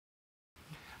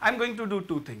I'm going to do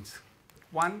two things.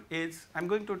 One is I'm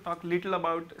going to talk little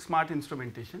about smart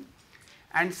instrumentation,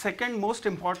 and second most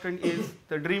important is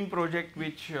the dream project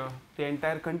which the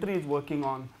entire country is working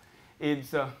on is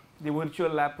the virtual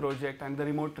lab project and the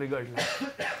remote triggered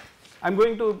lab. I'm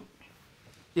going to,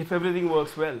 if everything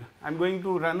works well, I'm going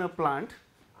to run a plant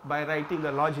by writing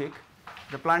a logic.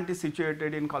 The plant is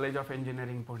situated in College of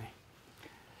Engineering, Pune.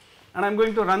 And I'm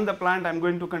going to run the plant, I'm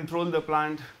going to control the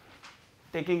plant,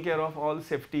 taking care of all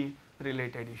safety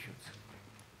related issues.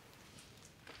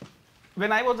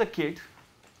 When I was a kid,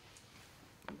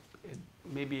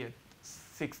 maybe a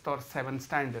 6th or 7th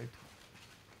standard,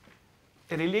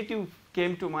 a relative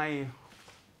came to my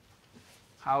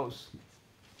house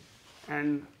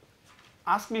and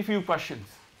asked me a few questions.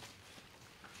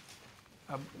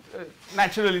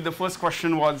 Naturally, the first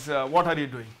question was, what are you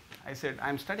doing? I said,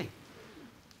 I'm studying.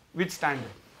 Which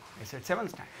standard? I said, 7th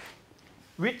standard.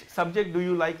 Which subject do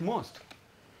you like most?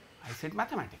 I said,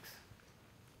 mathematics.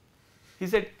 He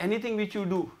said, anything which you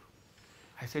do?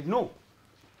 I said, no.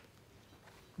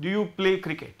 Do you play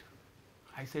cricket?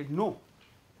 I said, no.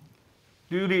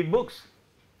 Do you read books?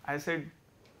 I said,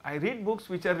 I read books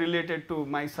which are related to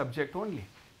my subject only.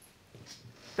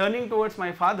 Turning towards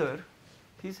my father,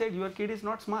 he said, your kid is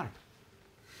not smart.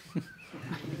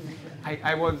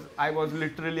 I was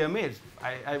literally amazed.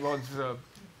 I was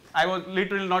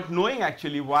literally not knowing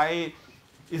actually why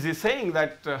is he saying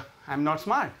that I'm not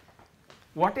smart.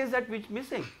 What is that which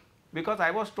missing? Because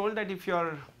I was told that if you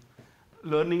are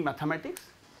learning mathematics,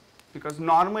 because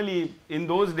normally in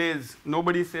those days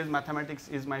nobody says mathematics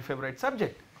is my favorite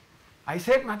subject. I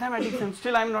said mathematics and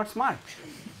still I'm not smart.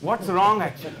 What's wrong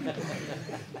actually?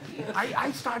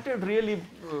 I started really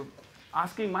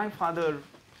asking my father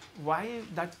why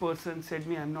that person said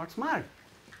me I'm not smart.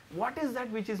 What is that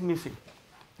which is missing?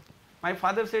 My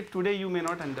father said, today you may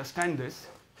not understand this.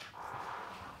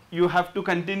 You have to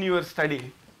continue your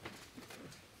study.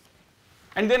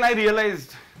 And then I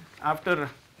realized after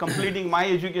completing my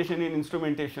education in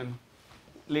instrumentation,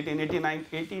 late in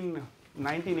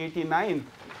 1989,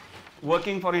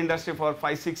 working for industry for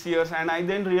 5-6 years, and I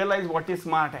then realized what is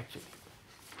smart actually.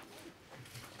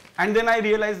 And then I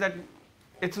realized that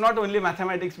it's not only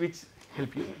mathematics which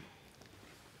help you.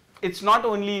 It's not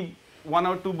only 1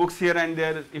 or 2 books here and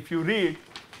there if you read,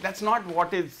 that's not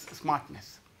what is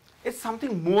smartness. It's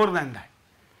something more than that.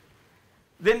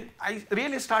 Then I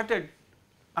really started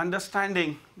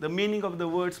understanding the meaning of the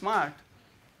word smart,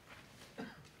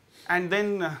 and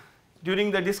then during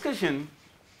the discussion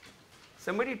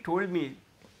somebody told me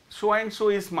so and so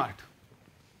is smart.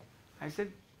 I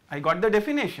said, I got the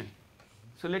definition,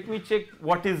 so let me check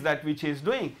what is that which he is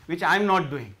doing which I am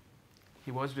not doing. He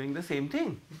was doing the same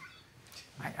thing.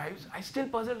 I still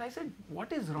puzzled. I said,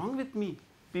 what is wrong with me?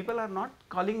 People are not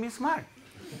calling me smart.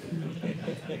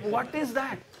 What is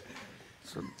that?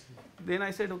 So then I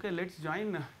said, okay, let's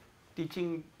join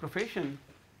teaching profession.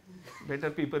 Better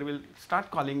people will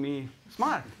start calling me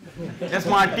smart, a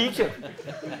smart teacher.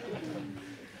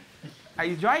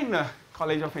 I joined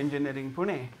College of Engineering,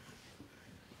 Pune,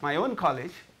 my own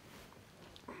college,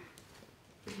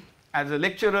 as a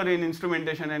lecturer in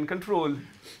instrumentation and control,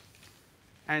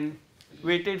 and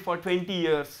waited for 20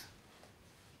 years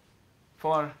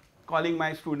for calling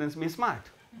my students me smart.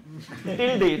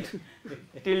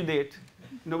 Till date,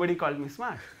 nobody called me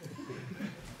smart.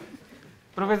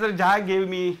 Professor Jha gave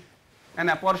me an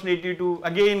opportunity to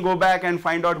again go back and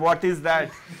find out what is that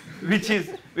which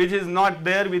is not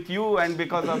there with you, and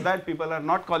because of that people are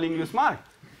not calling you smart.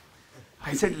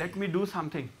 I said, let me do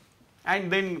something.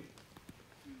 And then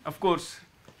of course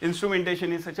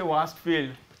instrumentation is such a vast field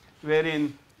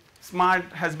wherein smart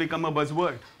has become a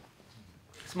buzzword.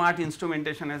 Smart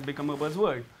instrumentation has become a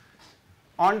buzzword.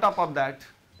 On top of that,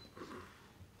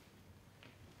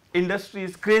 industry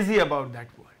is crazy about that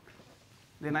word.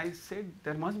 Then I said,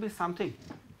 there must be something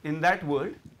in that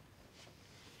word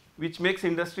which makes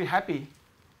industry happy.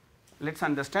 Let's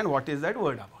understand what is that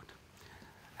word about.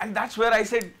 And that's where I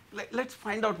said, let's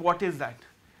find out what is that.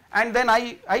 And then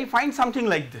I find something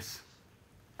like this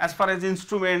as far as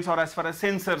instruments or as far as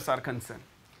sensors are concerned.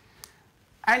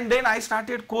 And then I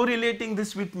started correlating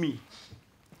this with me,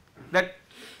 that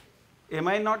am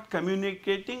I not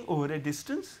communicating over a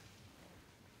distance?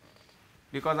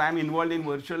 Because I am involved in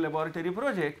virtual laboratory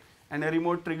project and a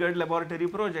remote triggered laboratory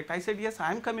project. I said, yes,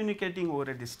 I am communicating over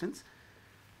a distance.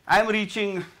 I am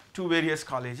reaching to various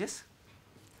colleges.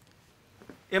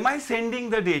 Am I sending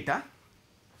the data,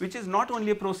 which is not only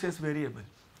a process variable?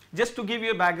 Just to give you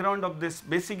a background of this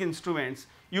basic instruments,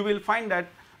 you will find that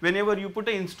whenever you put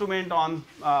an instrument on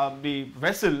the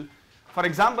vessel, for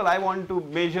example, I want to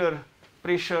measure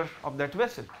pressure of that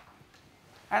vessel.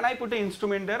 and I put an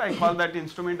instrument there, I call that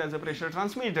instrument as a pressure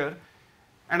transmitter,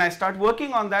 and I start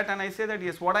working on that, and I say that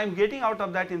yes, what I am getting out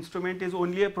of that instrument is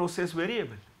only a process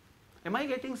variable. Am I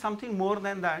getting something more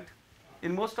than that?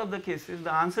 In most of the cases,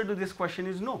 the answer to this question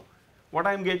is no. What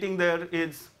I am getting there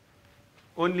is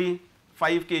only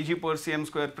 5 kg per cm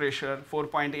square pressure,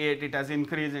 4.8, it has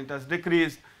increased, it has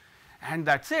decreased, and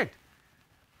that's it.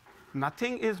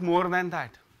 Nothing is more than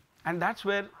that. And that's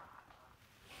where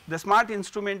the smart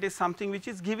instrument is something which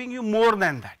is giving you more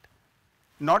than that,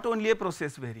 not only a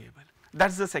process variable.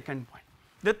 That's the second point.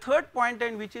 The third point,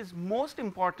 and which is most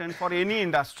important for any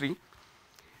industry,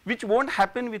 which won't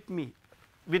happen with me,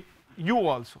 with you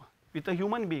also, with a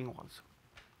human being also.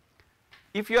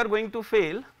 If you are going to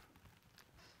fail,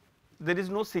 there is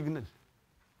no signal.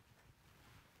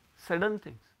 Sudden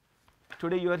things.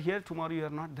 Today you are here, tomorrow you are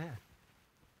not there.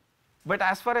 But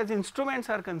as far as instruments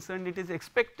are concerned, it is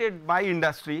expected by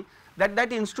industry that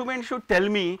that instrument should tell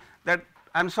me that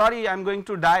I am sorry, I am going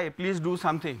to die, please do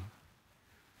something.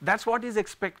 That is what is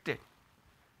expected.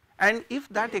 And if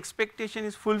that expectation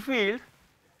is fulfilled,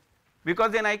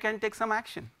 because then I can take some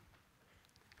action,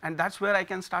 and that is where I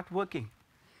can start working,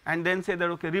 and then say that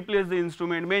okay, replace the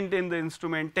instrument, maintain the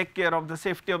instrument, take care of the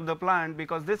safety of the plant,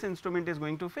 because this instrument is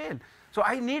going to fail. So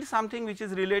I need something which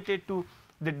is related to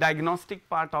the diagnostic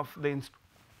part of the instrument.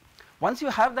 Once you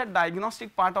have that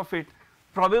diagnostic part of it,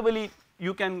 probably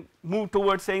you can move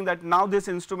towards saying that now this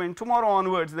instrument, tomorrow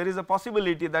onwards there is a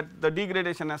possibility that the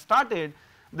degradation has started,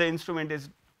 the instrument is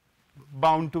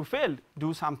bound to fail,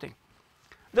 do something.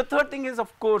 The third thing is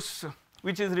of course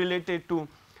which is related to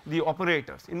the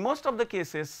operators. In most of the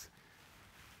cases,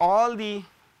 all the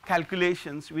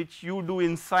calculations which you do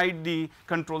inside the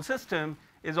control system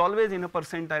is always in a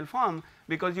percentile form,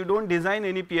 because you do not design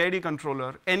any PID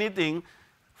controller, anything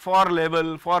for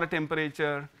level, for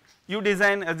temperature, you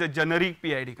design as a generic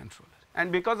PID controller,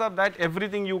 and because of that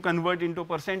everything you convert into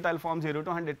percentile form 0 to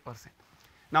 100%.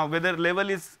 Now whether level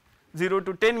is 0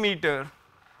 to 10 meter,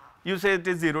 you say it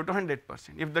is 0 to 100%.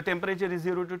 If the temperature is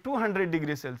 0 to 200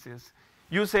 degrees Celsius,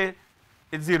 you say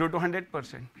it's 0 to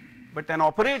 100%, but an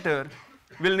operator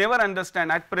will never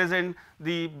understand at present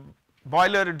the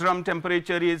boiler drum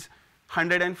temperature is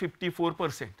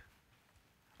 154%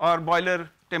 or boiler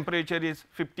temperature is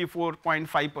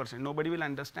 54.5%, nobody will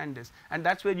understand this, and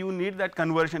that is where you need that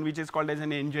conversion which is called as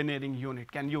an engineering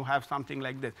unit. Can you have something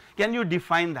like this? Can you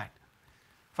define that?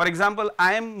 For example,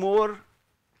 I am more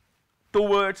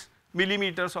towards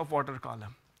millimeters of water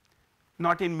column,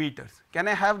 not in meters. Can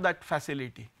I have that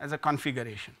facility as a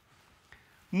configuration?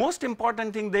 Most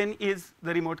important thing then is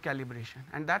the remote calibration,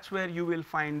 and that is where you will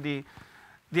find the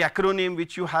acronym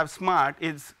which you have SMART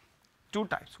is two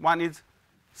types. One is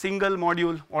single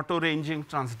module auto ranging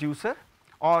transducer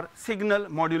or signal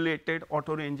modulated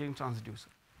auto ranging transducer.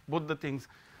 Both the things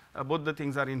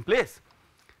are in place,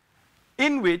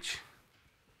 in which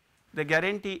the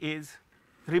guarantee is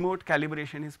remote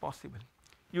calibration is possible.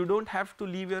 You do not have to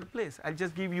leave your place. I will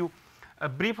just give you a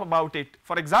brief about it.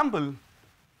 For example,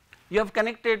 you have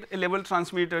connected a level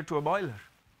transmitter to a boiler,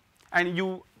 and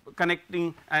you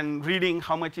connecting and reading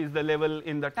how much is the level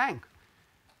in the tank.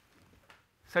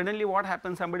 Suddenly what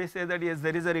happens, somebody says that yes,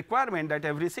 there is a requirement that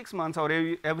every 6 months or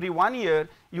every 1 year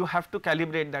you have to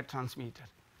calibrate that transmitter.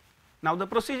 Now the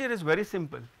procedure is very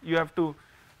simple. You have to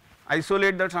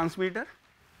isolate the transmitter,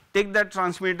 take that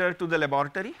transmitter to the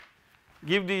laboratory,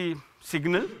 give the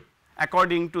signal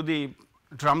according to the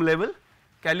drum level,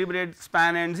 calibrate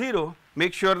span and 0,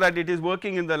 make sure that it is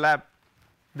working in the lab,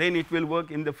 then it will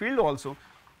work in the field also,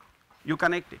 you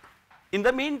connect it. In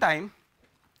the meantime,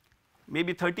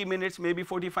 maybe 30 minutes, maybe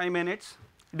 45 minutes,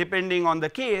 depending on the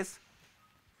case,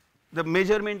 the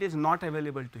measurement is not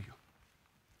available to you.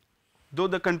 Though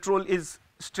the control is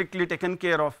strictly taken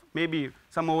care of, maybe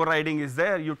some overriding is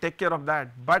there, you take care of that,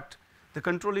 but the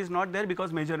control is not there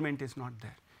because measurement is not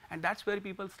there. And that is where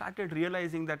people started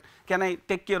realizing that can I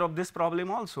take care of this problem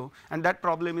also, and that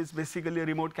problem is basically a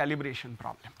remote calibration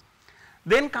problem.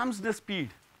 Then comes the speed.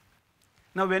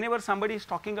 Now whenever somebody is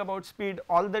talking about speed,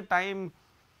 all the time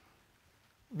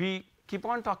we keep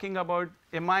on talking about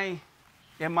MI,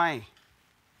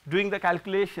 doing the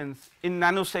calculations in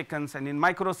nanoseconds and in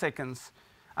microseconds.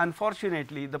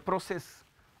 Unfortunately, the process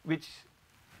which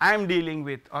I am dealing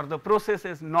with, or the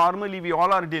processes normally we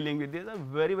all are dealing with, these are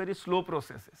very, very slow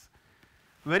processes.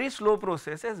 Very slow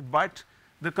processes, but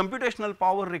the computational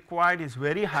power required is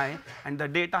very high, and the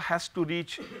data has to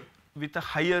reach with a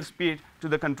higher speed to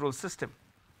the control system.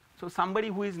 So somebody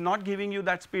who is not giving you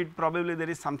that speed, probably there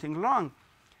is something wrong.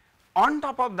 On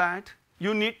top of that,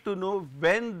 you need to know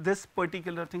when this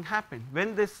particular thing happened,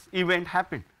 when this event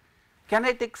happened. Can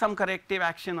I take some corrective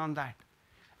action on that?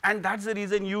 and that is the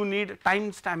reason you need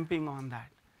time stamping on that.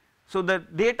 So the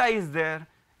data is there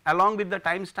along with the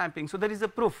time stamping, so there is a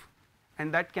proof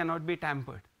and that cannot be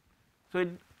tampered. So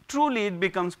truly it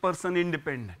becomes person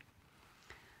independent.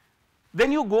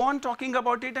 Then you go on talking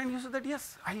about it and you say that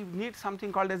yes, I need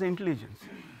something called as intelligence.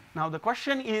 Now the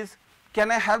question is,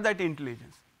 can I have that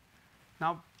intelligence?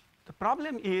 Now the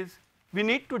problem is we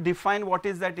need to define what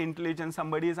is that intelligence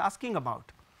somebody is asking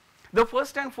about. The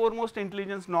first and foremost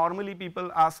intelligence normally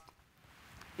people ask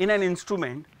in an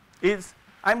instrument is,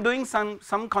 I am doing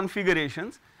some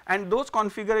configurations and those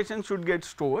configurations should get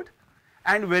stored,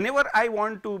 and whenever I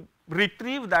want to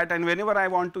retrieve that and whenever I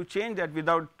want to change that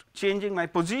without changing my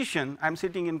position, I am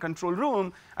sitting in control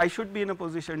room, I should be in a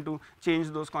position to change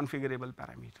those configurable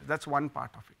parameters. That is one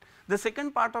part of it. The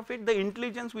second part of it, the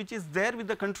intelligence which is there with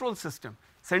the control system,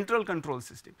 central control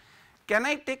system. Can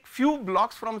I take few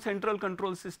blocks from central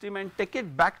control system and take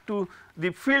it back to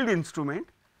the field instrument,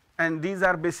 and these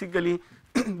are basically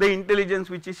the intelligence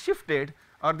which is shifted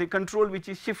or the control which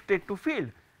is shifted to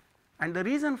field. And the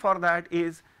reason for that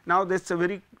is, now this is a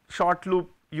very short loop,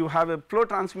 you have a flow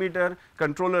transmitter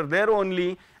controller there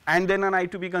only and then an I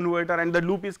to B converter and the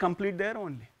loop is complete there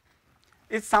only.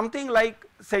 It is something like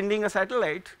sending a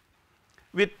satellite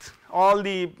with all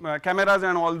the cameras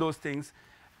and all those things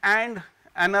and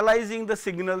analyzing the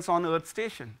signals on earth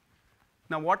station.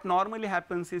 Now what normally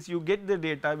happens is you get the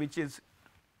data which is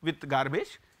with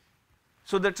garbage.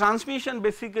 So the transmission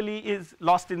basically is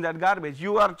lost in that garbage.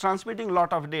 You are transmitting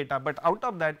lot of data, but out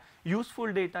of that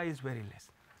useful data is very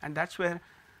less, and that is where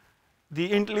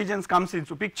the intelligence comes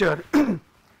into picture.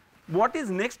 What is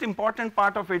next important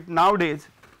part of it nowadays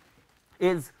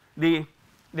is the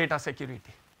data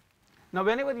security. Now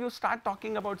whenever you start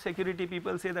talking about security,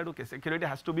 people say that okay, security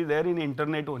has to be there in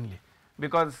internet only,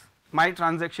 because my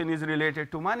transaction is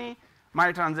related to money,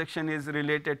 my transaction is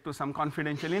related to some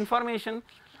confidential information.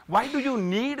 Why do you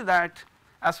need that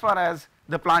as far as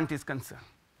the plant is concerned?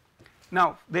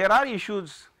 Now there are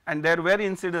issues and there were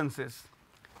incidences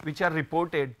which are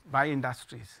reported by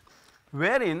industries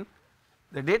wherein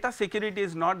the data security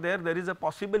is not there, there is a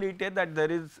possibility that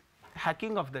there is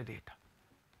hacking of the data.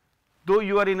 Though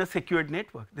you are in a secured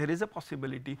network, there is a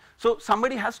possibility. So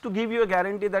somebody has to give you a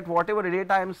guarantee that whatever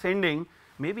data I am sending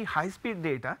may be high speed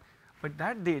data, but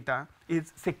that data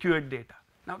is secured data.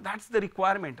 Now that is the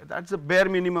requirement, that is the bare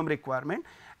minimum requirement,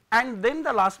 and then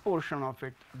the last portion of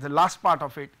it, the last part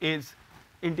of it is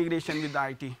integration with the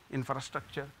IT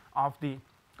infrastructure of the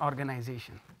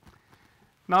organization.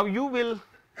 Now you will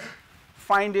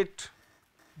find it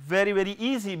very very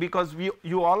easy because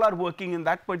you all are working in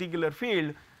that particular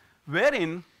field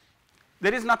wherein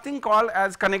there is nothing called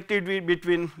as connectivity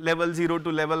between level 0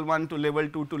 to level 1 to level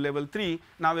 2 to level 3.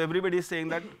 Now everybody is saying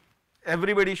that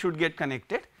everybody should get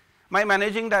connected. My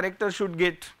managing director should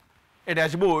get a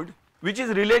dashboard which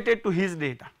is related to his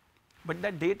data, but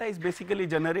that data is basically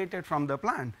generated from the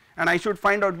plant and I should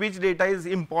find out which data is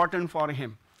important for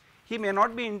him. He may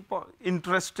not be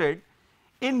interested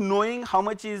in knowing how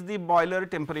much is the boiler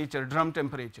temperature, drum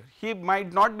temperature. He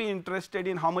might not be interested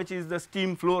in how much is the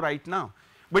steam flow right now,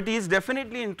 but he is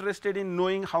definitely interested in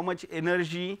knowing how much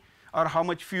energy or how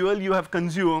much fuel you have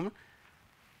consumed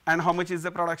and how much is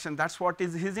the production. That is what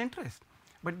is his interest.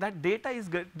 But that data is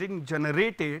getting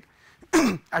generated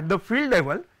at the field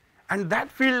level, and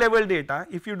that field level data,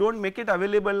 if you do not make it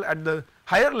available at the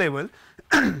higher level,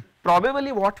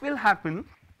 probably what will happen,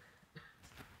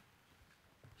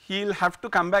 he will have to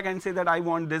come back and say that I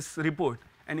want this report,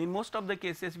 and in most of the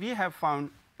cases we have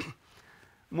found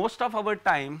most of our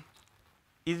time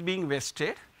is being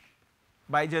wasted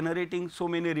by generating so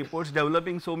many reports,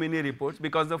 developing so many reports,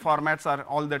 because the formats are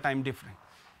all the time different.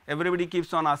 Everybody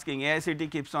keeps on asking, I.I.T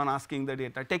keeps on asking the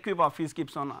data, TechWeb office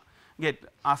keeps on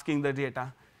asking the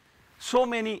data. So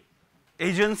many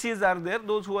agencies are there,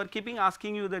 those who are keeping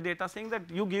asking you the data, saying that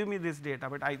you give me this data,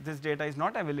 but this data is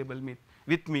not available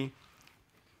with me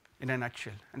in a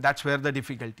nutshell, and that is where the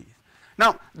difficulty is.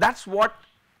 Now that is what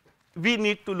we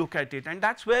need to look at it, and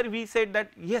that is where we said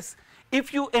that yes,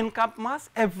 if you encompass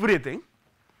everything,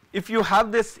 if you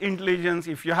have this intelligence,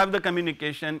 if you have the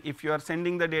communication, if you are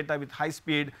sending the data with high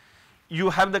speed, you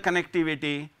have the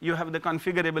connectivity, you have the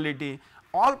configurability,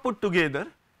 all put together,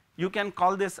 you can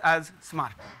call this as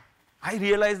smart. I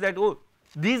realize that oh,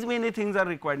 these many things are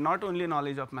required, not only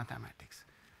knowledge of mathematics.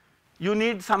 You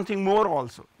need something more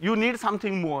also, you need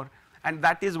something more, and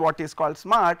that is what is called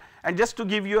smart. And just to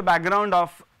give you a background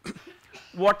of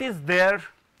what is there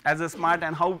as a smart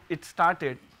and how it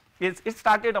started, it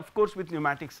started of course with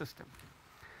pneumatic system.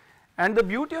 And the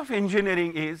beauty of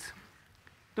engineering is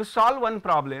to solve one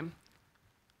problem,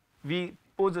 we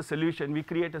propose a solution, we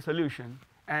create a solution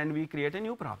and we create a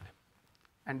new problem,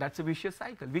 and that is a vicious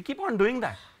cycle. We keep on doing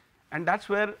that, and that is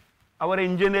where our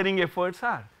engineering efforts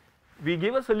are. We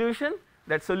give a solution,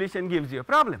 that solution gives you a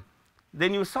problem,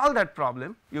 then you solve that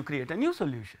problem, you create a new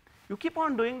solution. You keep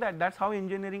on doing that, that is how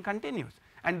engineering continues,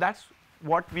 and that is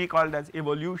what we called as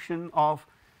evolution of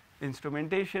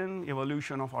instrumentation,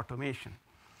 evolution of automation.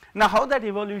 Now how that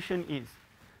evolution is,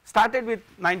 started with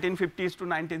 1950s to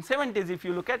 1970s, if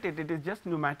you look at it, it is just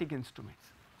pneumatic instruments.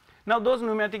 Now those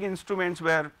pneumatic instruments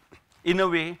were, in a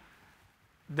way,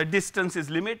 the distance is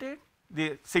limited,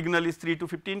 the signal is 3 to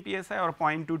 15 psi or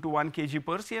 0.2 to 1 kg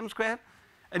per cm square,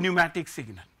 a pneumatic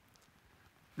signal.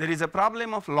 There is a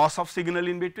problem of loss of signal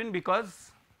in between,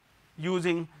 because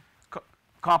using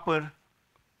copper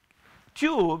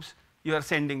tubes you are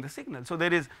sending the signal. So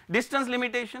there is distance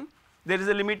limitation, there is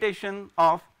a limitation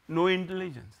of no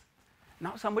intelligence.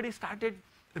 Now somebody started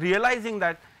realizing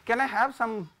that, can I have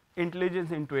some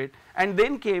intelligence into it, and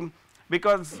then came,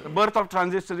 because birth of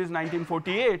transistor is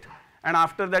 1948, and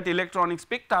after that electronics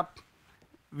picked up,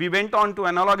 we went on to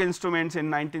analog instruments in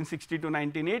 1960 to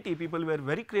 1980. People were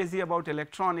very crazy about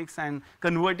electronics and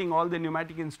converting all the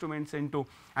pneumatic instruments into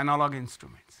analog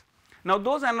instruments. Now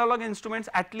those analog instruments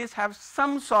at least have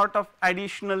some sort of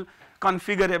additional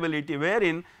configurability,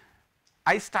 wherein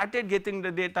I started getting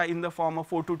the data in the form of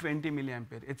 4 to 20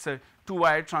 milliampere. It is a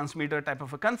 2-wire transmitter type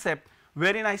of a concept,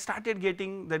 wherein I started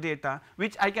getting the data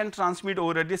which I can transmit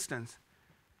over a distance.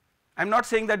 I am not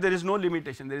saying that there is no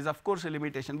limitation, there is of course a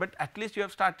limitation, but at least you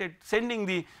have started sending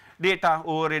the data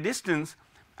over a distance,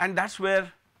 and that is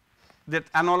where the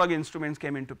analog instruments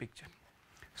came into picture.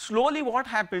 Slowly what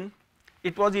happened,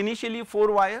 it was initially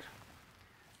 4-wire.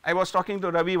 I was talking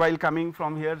to Ravi while coming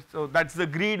from here, so that is the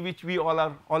grid which we all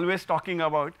are always talking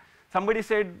about. Somebody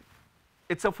said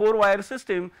it is a 4-wire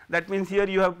system, that means here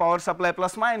you have power supply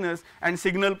plus minus and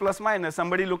signal plus minus.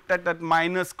 Somebody looked at that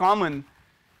minus common,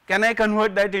 can I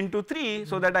convert that into 3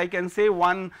 so that I can say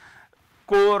 1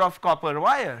 core of copper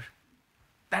wire?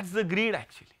 That is the grid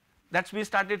actually. That is we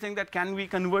started saying that, can we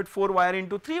convert 4-wire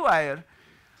into 3-wire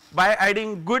by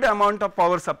adding good amount of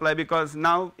power supply, because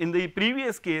now in the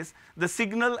previous case the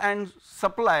signal and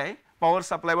supply, power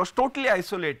supply was totally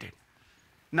isolated.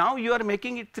 Now you are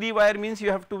making it 3-wire, means you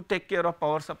have to take care of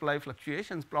power supply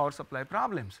fluctuations, power supply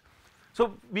problems.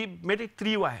 So we made it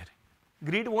 3-wire.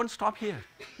 Grid will not stop here.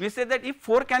 We say that if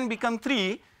 4 can become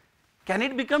 3, can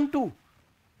it become 2?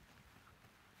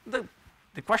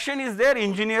 The question is there,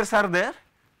 engineers are there,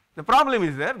 the problem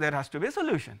is there, there has to be a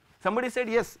solution. Somebody said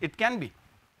yes, it can be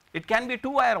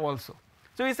 2-wire also.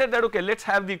 So we said that, okay, let us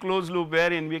have the closed loop,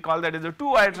 wherein we call that as a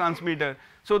 2-wire transmitter,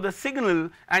 so the signal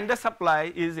and the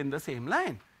supply is in the same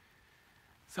line.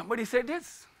 Somebody said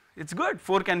yes, it is good,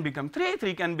 4 can become 3,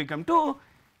 3 can become 2,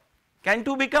 can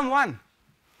 2 become 1?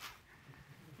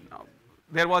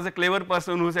 There was a clever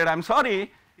person who said, I am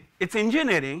sorry, it is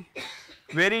engineering,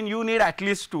 wherein you need at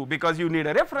least 2, because you need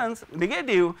a reference,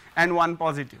 negative, and 1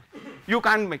 positive. You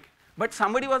can't make it. But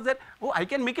somebody was there, oh, I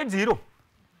can make it 0.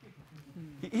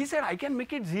 He said, I can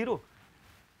make it 0.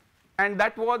 And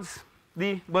that was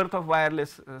the birth of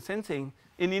wireless sensing.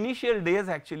 In initial days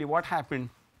actually what happened,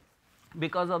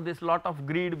 because of this lot of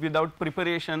greed without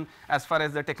preparation as far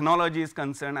as the technology is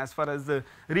concerned, as far as the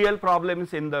real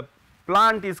problems in the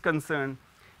plant is concerned,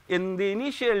 in the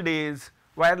initial days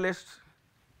wireless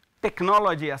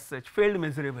technology as such failed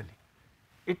miserably.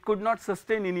 It could not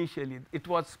sustain initially, it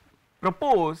was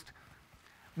proposed,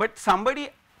 but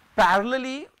somebody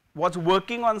parallelly was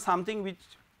working on something which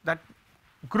that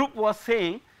group was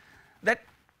saying that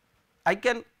I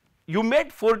can, you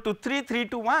made 4 to 3, 3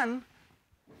 to 1,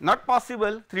 not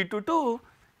possible, 3 to 2,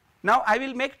 now I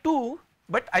will make 2,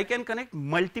 but I can connect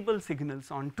multiple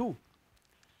signals on 2.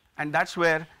 And that is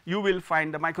where you will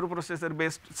find the microprocessor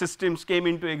based systems came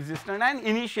into existence, and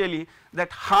initially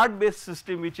that hard based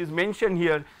system which is mentioned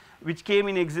here, which came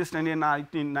in existence in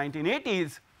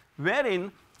 1980s,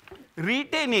 wherein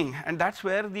retaining, and that is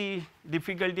where the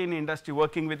difficulty in industry,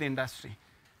 working with industry,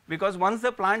 because once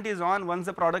the plant is on, once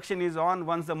the production is on,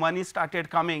 once the money started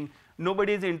coming,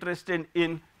 nobody is interested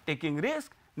in taking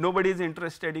risk, nobody is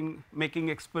interested in making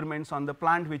experiments on the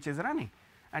plant which is running.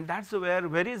 And that is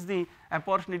where is the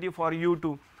opportunity for you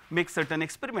to make certain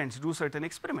experiments, do certain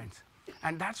experiments,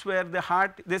 and that is where the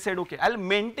heart, they said, okay, I will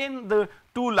maintain the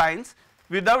 2 lines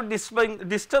without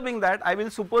disturbing that, I will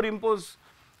superimpose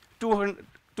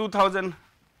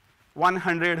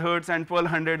 2100 hertz and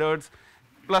 1200 hertz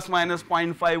plus minus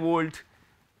 0.5 volt,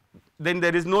 then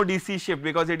there is no DC shift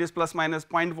because it is plus minus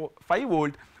 0.5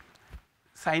 volt,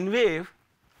 sine wave,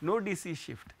 no DC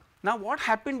shift. Now what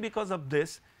happened because of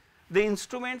this, the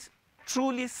instruments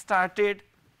truly started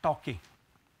talking.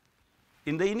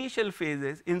 In the initial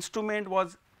phases, instrument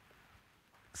was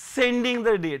sending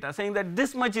the data saying that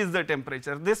this much is the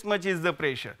temperature, this much is the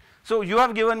pressure. So you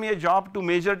have given me a job to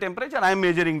measure temperature, I am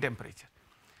measuring temperature.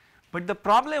 But the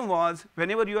problem was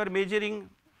whenever you are measuring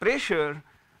pressure,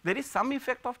 there is some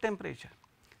effect of temperature.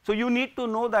 So you need to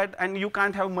know that, and you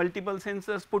can't have multiple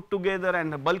sensors put together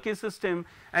and a bulky system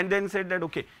and then said that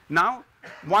okay, now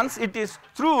once it is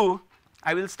through,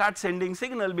 I will start sending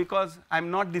signal because I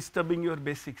am not disturbing your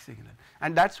basic signal,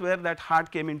 and that is where that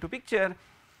HART came into picture,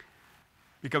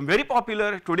 become very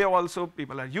popular. Today also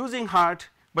people are using HART,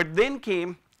 but then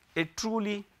came a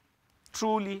truly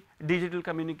digital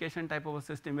communication type of a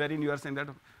system wherein you are saying that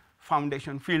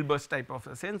foundation field bus type of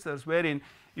sensors, wherein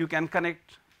you can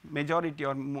connect majority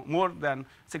or more than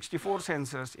 64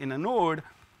 sensors in a node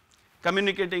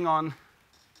communicating on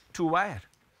 2 wire.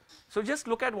 So just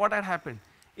look at what had happened.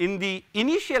 In the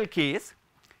initial case,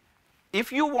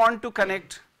 if you want to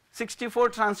connect 64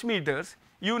 transmitters,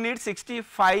 you need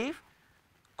 65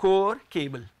 core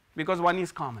cable because one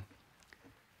is common.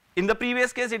 In the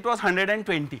previous case it was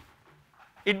 120,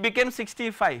 it became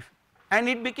 65 and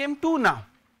it became 2 now.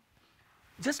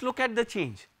 Just look at the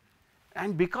change,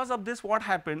 and because of this what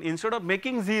happened, instead of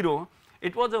making 0,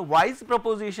 it was a wise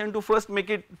proposition to first make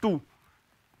it 2,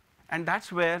 and that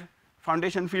is where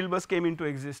foundation field bus came into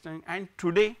existence, and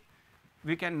today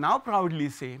we can now proudly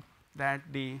say that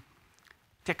the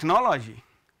technology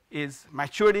is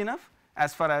matured enough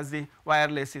as far as the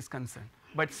wireless is concerned,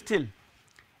 but still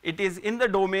it is in the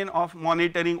domain of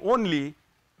monitoring only,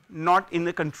 not in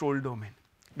the control domain,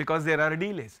 because there are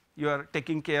delays. You are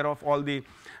taking care of all the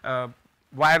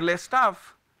wireless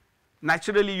stuff,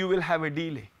 naturally you will have a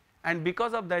delay, and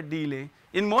because of that delay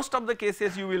in most of the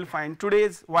cases you will find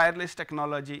today's wireless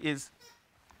technology is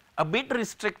a bit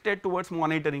restricted towards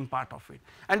monitoring part of it,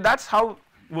 and that is how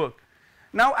work.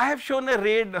 Now I have shown a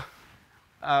red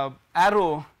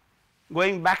arrow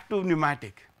going back to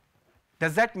pneumatic.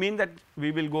 Does that mean that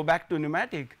we will go back to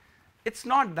pneumatic? It is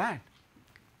not that.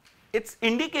 It is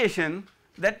indication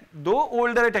that though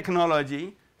older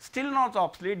technology still not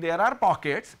obsolete, there are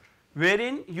pockets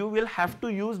wherein you will have to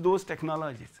use those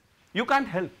technologies. You can't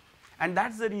help, and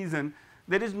that is the reason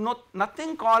there is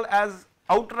nothing called as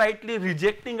outrightly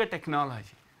rejecting a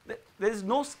technology. There is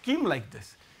no scheme like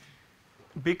this.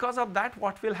 Because of that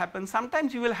what will happen,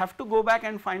 sometimes you will have to go back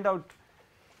and find out.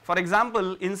 For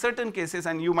example, in certain cases,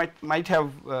 and you might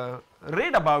have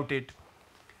read about it,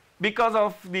 because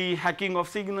of the hacking of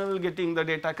signal, getting the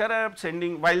data corrupt,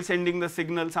 while sending the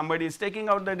signal somebody is taking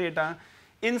out the data,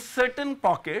 in certain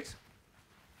pockets,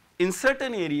 in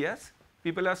certain areas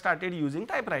people have started using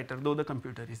typewriter though the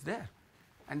computer is there,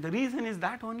 and the reason is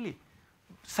that only.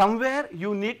 Somewhere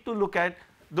you need to look at,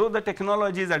 though the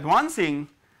technology is advancing,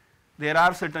 there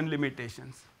are certain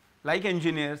limitations. Like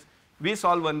engineers, we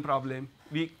solve one problem,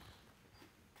 we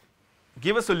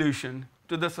give a solution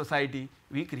to the society,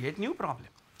 we create new problem,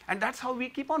 and that is how we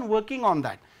keep on working on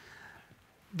that.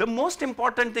 The most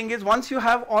important thing is once you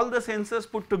have all the sensors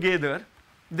put together,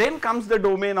 then comes the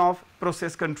domain of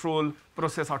process control,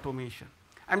 process automation.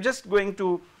 I am just going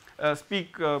to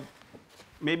speak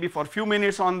maybe for few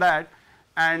minutes on that,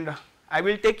 and I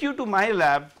will take you to my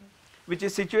lab, which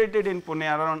is situated in Pune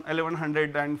around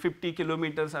 1150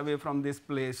 kilometers away from this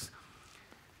place,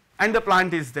 and the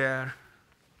plant is there,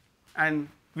 and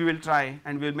we will try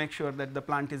and we will make sure that the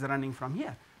plant is running from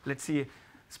here. Let us see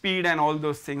speed and all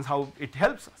those things, how it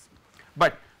helps us.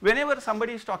 But whenever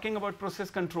somebody is talking about process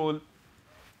control,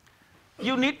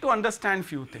 you need to understand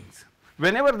few things.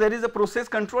 Whenever there is a process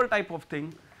control type of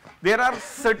thing, there are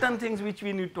certain things which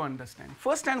we need to understand.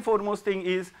 First and foremost thing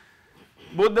is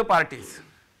both the parties.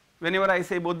 Whenever I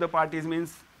say both the parties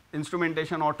means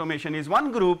instrumentation automation is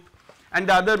one group, and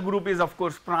the other group is of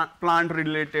course plant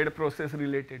related, process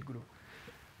related group.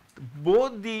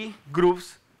 Both the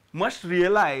groups must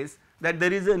realize that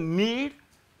there is a need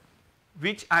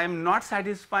which I am not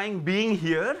satisfying being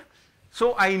here,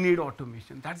 so I need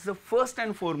automation. That is the first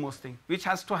and foremost thing which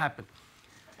has to happen,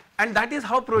 and that is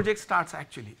how project starts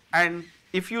actually. And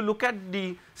if you look at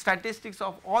the statistics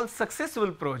of all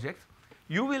successful projects,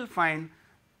 you will find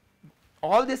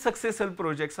all the successful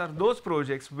projects are those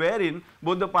projects wherein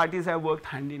both the parties have worked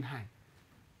hand in hand.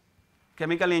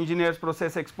 Chemical engineers,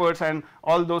 process experts and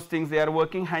all those things, they are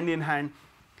working hand in hand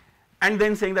and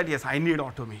then saying that yes, I need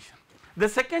automation. The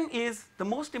second is, the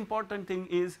most important thing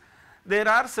is, there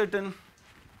are certain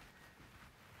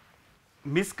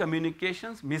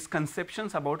miscommunications,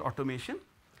 misconceptions about automation.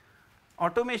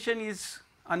 Automation is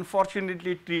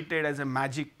unfortunately treated as a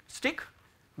magic stick,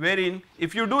 wherein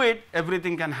if you do it,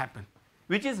 everything can happen,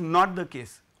 which is not the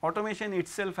case. Automation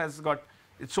itself has got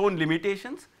its own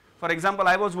limitations. For example,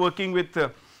 I was working with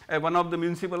one of the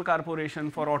municipal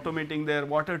corporation for automating their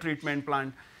water treatment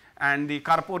plant, and the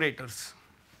corporators,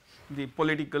 the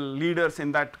political leaders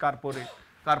in that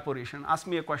corporation asked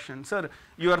me a question, sir,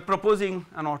 you are proposing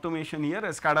an automation here, a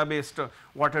SCADA based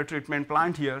water treatment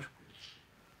plant here,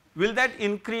 will that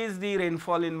increase the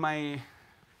rainfall in my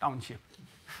township?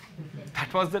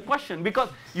 That was the question, because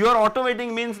you are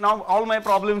automating means now all my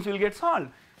problems will get solved,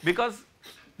 because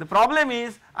the problem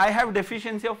is I have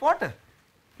deficiency of water.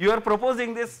 You are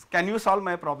proposing this, can you solve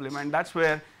my problem? And that is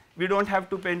where we do not have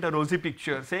to paint a rosy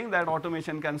picture saying that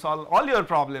automation can solve all your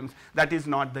problems. That is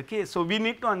not the case. So we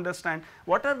need to understand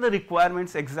what are the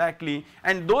requirements exactly,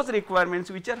 and those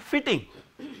requirements which are fitting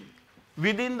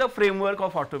within the framework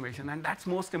of automation, and that is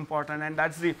most important, and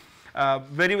that is the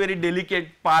very, very delicate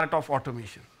part of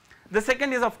automation. The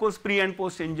second is of course pre and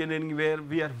post engineering, where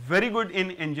we are very good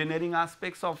in engineering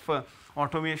aspects of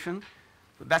automation.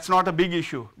 That is not a big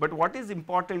issue, but what is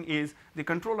important is the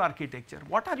control architecture.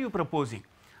 What are you proposing?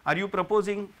 Are you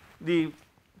proposing the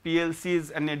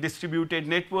PLCs and a distributed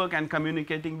network and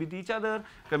communicating with each other,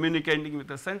 communicating with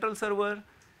the central server?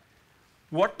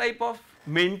 What type of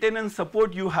maintenance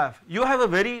support you have? You have a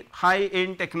very high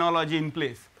end technology in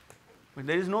place, but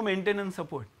there is no maintenance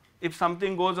support. If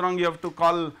something goes wrong, you have to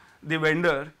call the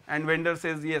vendor, and vendor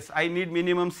says, yes, I need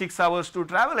minimum 6 hours to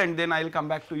travel, and then I will come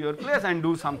back to your place and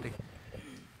do something.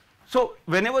 So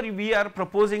whenever we are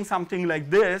proposing something like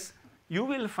this, you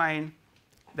will find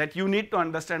that you need to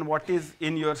understand what is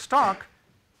in your stock,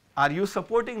 are you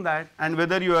supporting that, and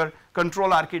whether your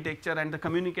control architecture and the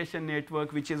communication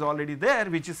network which is already there,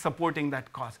 which is supporting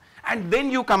that cause. And then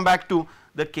you come back to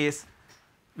the case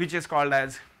which is called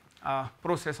as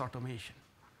process automation.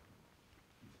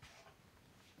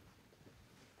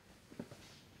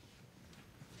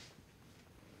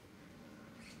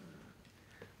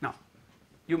 Now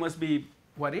you must be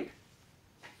worried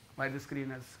why the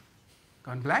screen has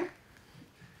gone blank,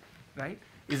 right?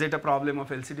 Is it a problem of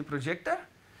LCD projector?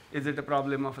 Is it a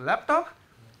problem of a laptop?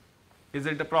 Is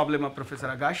it a problem of Professor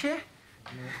Agashe?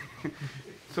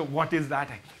 So what is that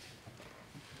actually?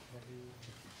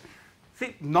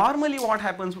 See, normally what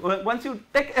happens, once you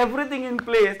take everything in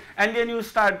place and then you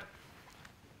start,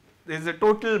 there is a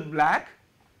total black,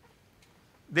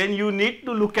 then you need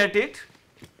to look at it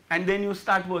and then you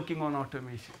start working on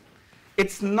automation.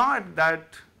 It's not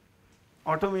that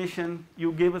automation,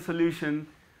 you gave a solution,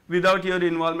 without your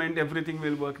involvement everything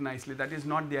will work nicely. That is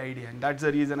not the idea, and that's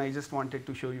the reason I just wanted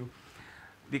to show you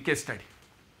the case study.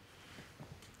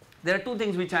 There are two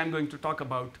things which I am going to talk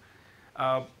about.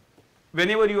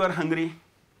 Whenever you are hungry,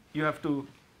 you have to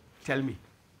tell me,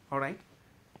 alright?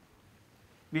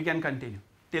 We can continue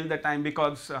till the time,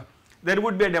 because there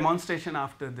would be a demonstration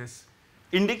after this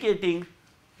indicating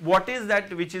what is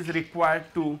that which is required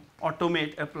to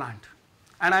automate a plant.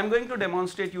 And I am going to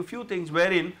demonstrate you few things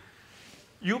wherein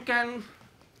you can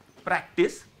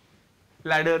practice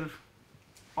ladder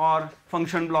or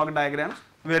function block diagrams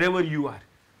wherever you are.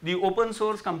 The open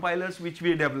source compilers which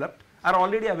we developed are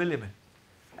already available,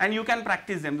 and you can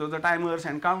practice them. Those are timers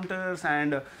and counters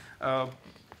and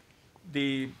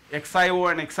the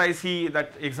XIO and XIC,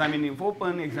 that examine if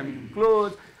open, examine if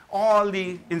close, all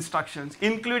the instructions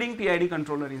including PID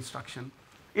controller instruction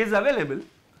is available.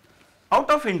 Out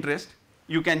of interest,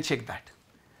 you can check that.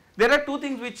 There are two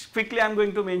things which quickly I am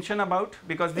going to mention about,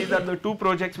 because these are the two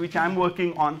projects which I am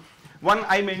working on. One,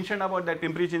 I mentioned about that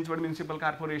Pimpri-Chinchwad Municipal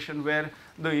Corporation, where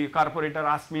the corporator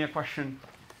asked me a question,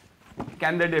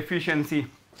 can the deficiency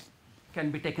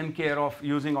can be taken care of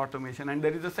using automation? And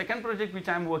there is a second project which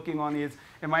I am working on is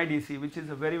MIDC, which is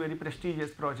a very, very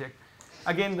prestigious project.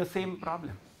 Again, the same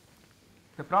problem.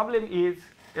 The problem is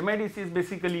MIDC is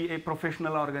basically a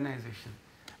professional organization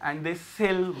and they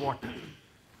sell water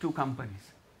to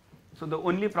companies. So the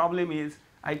only problem is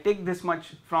I take this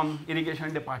much from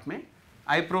irrigation department,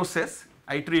 I process,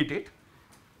 I treat it,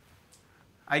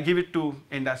 I give it to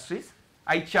industries,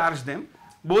 I charge them,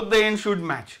 both the ends should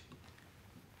match.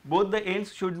 Both the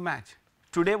ends should match.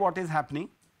 Today what is happening,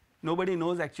 nobody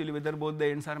knows actually whether both the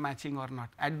ends are matching or not.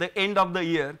 At the end of the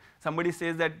year, somebody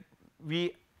says that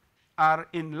we are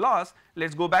in loss,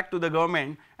 let's go back to the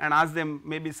government and ask them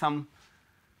maybe some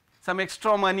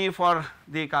extra money for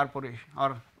the corporation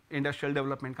or industrial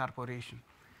development corporation,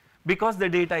 because the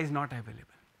data is not available.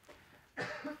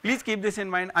 Please keep this in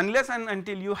mind, unless and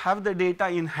until you have the data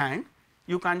in hand,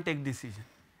 you can't take decision,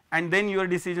 and then your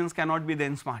decisions cannot be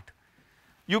then smart.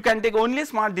 You can take only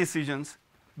smart decisions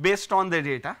based on the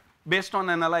data, based on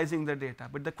analyzing the data,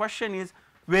 but the question is,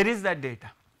 where is that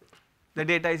data? The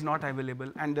data is not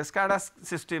available, and the SCADA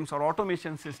systems or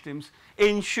automation systems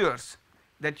ensures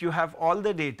that you have all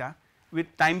the data with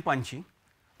time punching,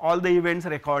 all the events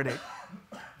recorded,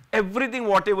 everything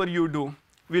whatever you do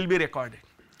will be recorded.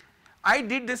 I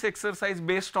did this exercise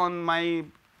based on my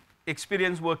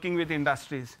experience working with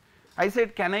industries. I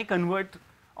said, can I convert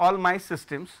all my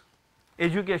systems,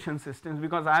 education systems,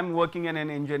 because I am working in an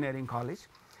engineering college,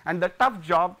 and the tough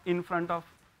job in front of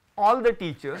all the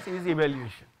teachers is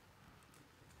evaluation.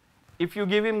 If you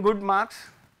give him good marks,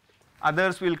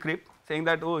 others will creep saying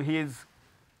that, oh, he is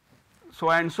so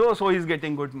and so, so he is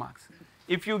getting good marks.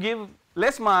 If you give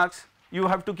less marks, you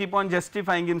have to keep on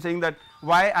justifying him, saying that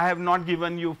why I have not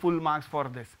given you full marks for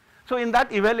this. So in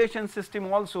that evaluation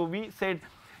system also we said,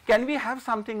 can we have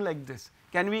something like this?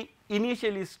 Can we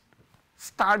initially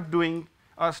start doing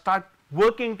or start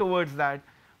working towards that?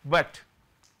 But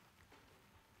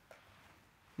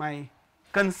my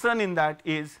concern in that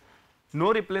is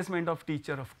no replacement of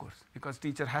teacher, of course, because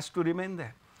teacher has to remain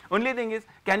there. Only thing is,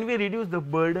 can we reduce the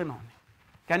burden on it?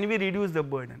 Can we reduce the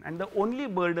burden? And the only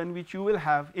burden which you will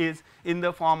have is in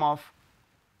the form of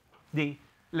the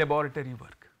laboratory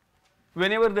work.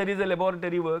 Whenever there is a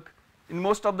laboratory work, in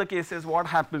most of the cases what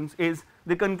happens is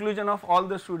the conclusion of all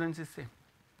the students is same.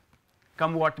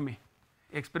 Come what may,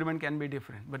 experiment can be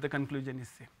different, but the conclusion is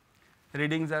same.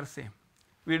 Readings are same.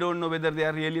 We do not know whether they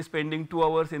are really spending 2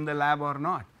 hours in the lab or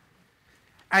not.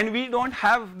 And we do not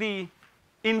have the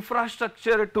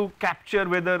infrastructure to capture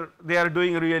whether they are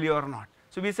doing really or not.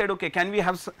 So we said, okay, can we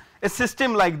have a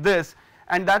system like this?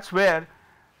 And that is where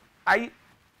I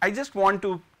just want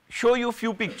to show you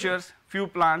few pictures, few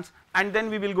plants, and then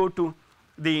we will go to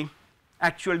the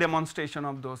actual demonstration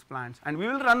of those plants, and we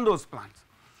will run those plants.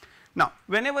 Now,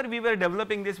 whenever we were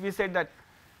developing this, we said that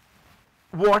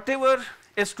whatever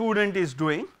a student is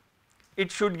doing,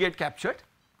 it should get captured,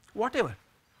 whatever,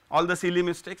 all the silly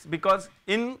mistakes, because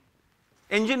in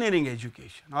engineering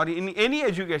education or in any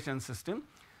education system,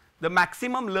 the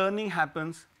maximum learning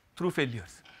happens through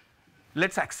failures.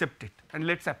 Let us accept it and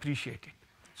let us appreciate it.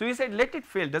 So we said, let it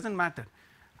fail, does not matter.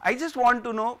 I just want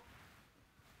to know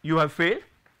you have failed,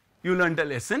 you learnt a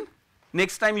lesson,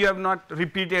 next time you have not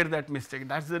repeated that mistake,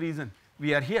 that is the reason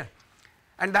we are here.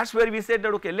 And that is where we said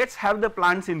that, okay, let us have the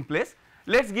plants in place,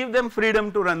 let us give them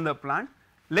freedom to run the plant,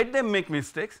 let them make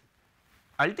mistakes.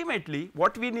 Ultimately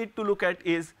what we need to look at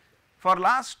is, for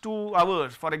last 2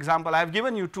 hours, for example, I have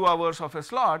given you 2 hours of a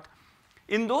slot,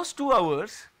 in those 2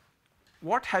 hours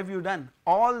what have you done?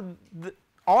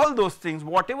 All those things,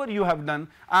 whatever you have done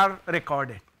are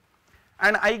recorded,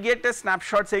 and I get a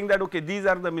snapshot saying that, okay, these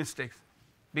are the mistakes,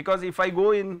 because if I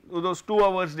go in those 2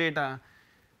 hours data,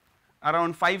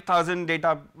 around 5,000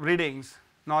 data readings,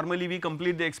 normally we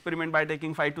complete the experiment by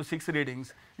taking 5 to 6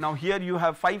 readings. Now here you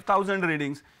have 5,000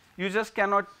 readings, you just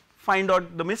cannot find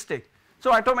out the mistake.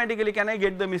 So automatically can I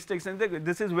get the mistakes and say,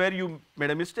 this is where you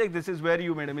made a mistake, this is where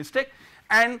you made a mistake,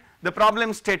 and the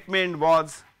problem statement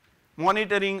was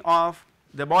monitoring of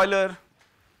the boiler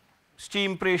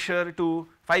steam pressure to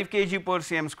 5 kg per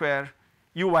cm square,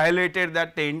 you violated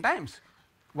that 10 times.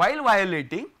 While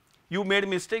violating, you made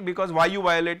mistake, because why you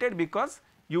violated? Because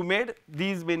you made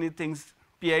these many things,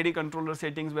 PID controller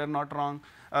settings were not wrong,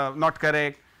 not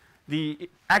correct, the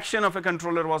action of a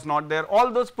controller was not there,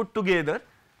 all those put together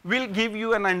will give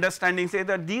you an understanding, say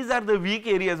that these are the weak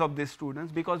areas of these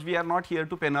students, because we are not here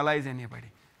to penalize anybody.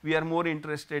 We are more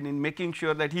interested in making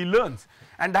sure that he learns,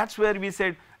 and that is where we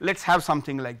said let us have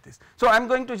something like this. So I am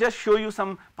going to just show you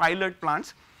some pilot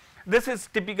plants. This is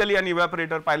typically an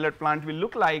evaporator pilot plant will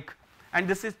look like, and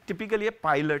this is typically a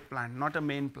pilot plant, not a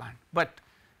main plant, but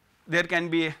there can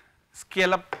be a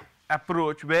scale up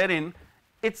approach wherein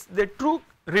it is the true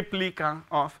replica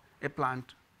of a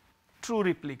plant, true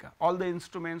replica, all the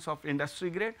instruments of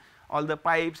industry grade, all the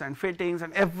pipes and fittings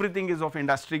and everything is of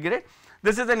industry grade.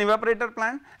 This is an evaporator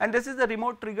plant, and this is a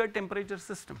remote triggered temperature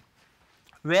system,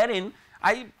 wherein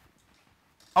I,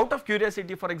 out of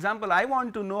curiosity, for example, I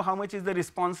want to know how much is the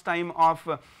response time of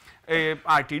a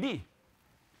RTD.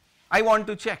 I want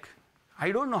to check, I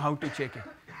do not know how to check it,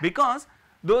 because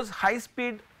those high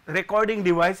speed recording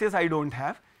devices I do not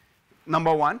have,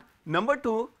 number one. Number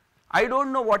two, I do not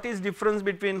know what is difference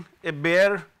between a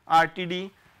bare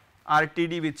RTD,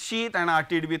 RTD with sheath and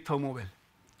RTD with thermowell.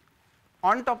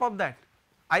 On top of that,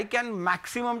 I can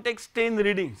maximum take 10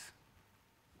 readings.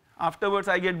 Afterwards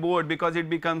I get bored because it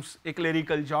becomes a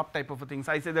clerical job type of a thing.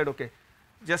 So I say that, okay,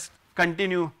 just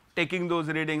continue taking those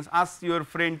readings, ask your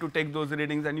friend to take those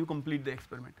readings and you complete the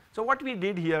experiment. So what we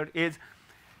did here is,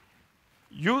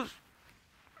 you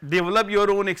develop your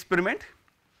own experiment,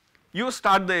 you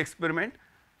start the experiment,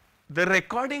 the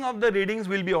recording of the readings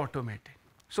will be automated.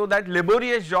 So that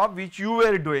laborious job which you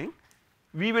were doing,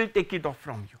 we will take it off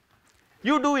from you.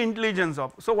 You do intelligence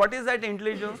of. So what is that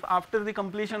intelligence? After the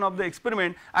completion of the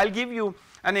experiment, I will give you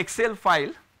an Excel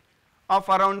file of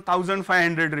around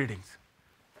 1500 readings.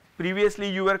 Previously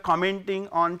you were commenting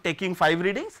on taking 5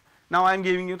 readings, now I am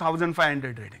giving you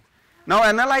 1500 readings. Now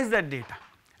analyze that data,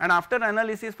 and after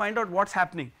analysis find out what is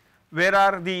happening, where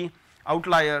are the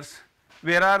outliers,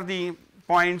 where are the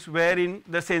points wherein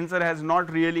the sensor has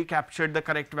not really captured the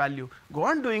correct value. Go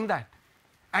on doing that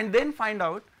and then find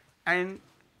out, and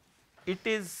it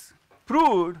is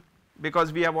proved,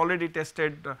 because we have already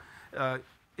tested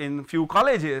in few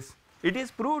colleges, it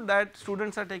is proved that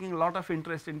students are taking a lot of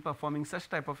interest in performing such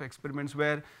type of experiments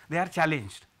where they are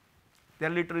challenged. They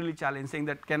are literally challenged, saying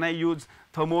that can I use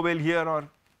thermowell here or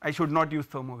I should not use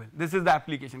thermowell. This is the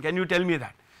application, can you tell me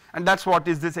that? And that is what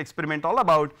is this experiment all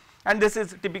about, and this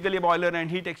is typically a boiler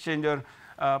and heat exchanger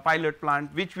pilot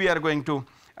plant which we are going to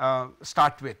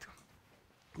start with.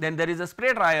 Then there is a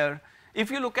spray dryer. If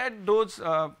you look at those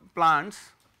plants,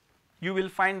 you will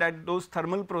find that those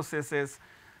thermal processes,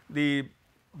 the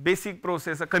basic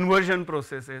process, conversion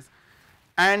processes,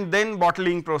 and then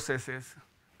bottling processes,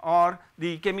 or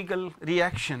the chemical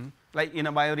reaction like in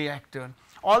a bioreactor,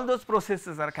 all those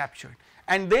processes are captured,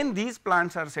 and then these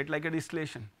plants are set like a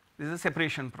distillation. This is a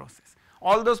separation process.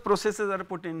 All those processes are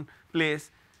put in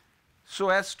place so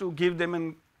as to give them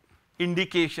an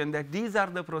indication that these are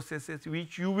the processes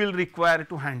which you will require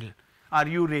to handle. Are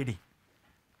you ready?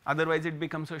 Otherwise it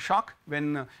becomes a shock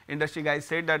when industry guys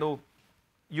said that, oh,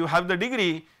 you have the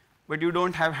degree but you do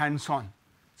not have hands on.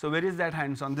 So where is that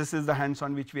hands on? This is the hands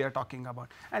on which we are talking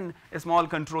about, and a small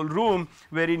control room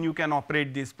wherein you can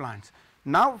operate these plants.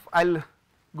 Now I will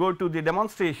go to the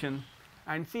demonstration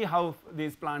and see how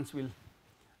these plants will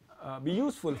be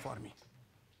useful for me.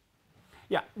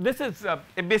 Yeah, this is a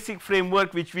basic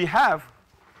framework which we have,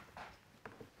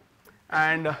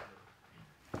 and I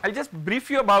will just brief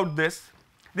you about this.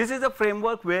 This is a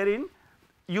framework wherein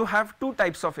you have two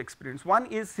types of experiments. One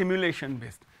is simulation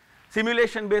based.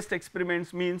 Simulation based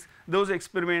experiments means those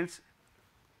experiments,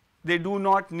 they do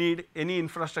not need any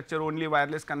infrastructure, only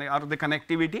wireless or the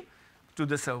connectivity to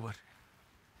the server.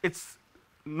 It is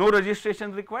no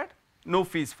registration required, no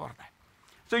fees for that.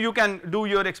 So you can do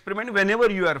your experiment whenever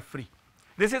you are free.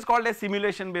 This is called a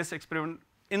simulation based experiment.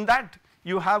 In that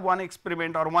you have one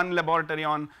experiment or one laboratory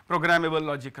on programmable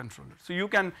logic controller. So you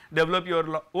can develop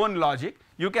your own logic,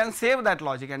 you can save that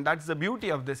logic, and that is the beauty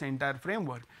of this entire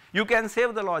framework. You can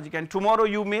save the logic, and tomorrow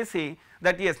you may say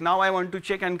that yes, now I want to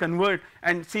check and convert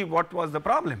and see what was the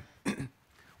problem.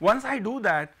 Once I do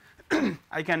that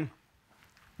I can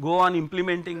go on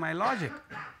implementing my logic.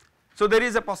 So there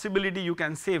is a possibility you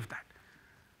can save that.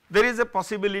 There is a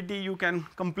possibility you can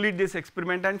complete this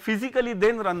experiment and physically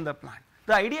then run the plant.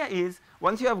 The idea is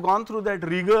once you have gone through that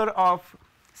rigor of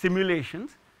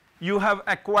simulations, you have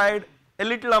acquired a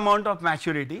little amount of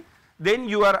maturity, then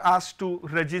you are asked to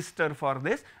register for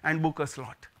this and book a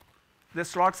slot. The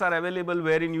slots are available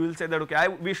wherein you will say that okay, I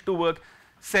wish to work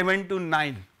 7 to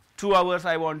 9, 2 hours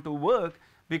I want to work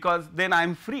because then I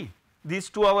am free. These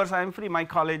 2 hours I am free, my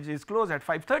college is closed at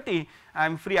 5:30, I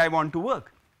am free, I want to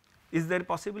work. Is there a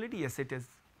possibility? Yes, it is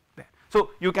there.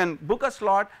 So you can book a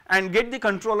slot and get the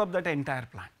control of that entire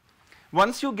plant.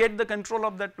 Once you get the control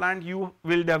of that plant, you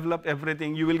will develop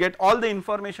everything, you will get all the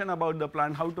information about the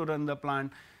plant, how to run the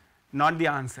plant, not the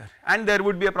answer. And there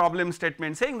would be a problem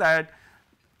statement saying that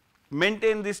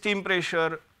maintain the steam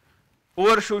pressure,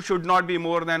 overshoot should not be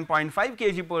more than 0.5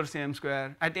 kg per cm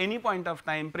square, at any point of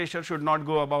time pressure should not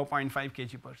go above 0.5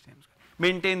 kg per cm square,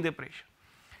 maintain the pressure.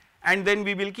 And then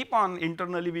we will keep on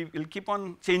internally, we will keep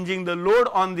on changing the load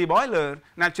on the boiler,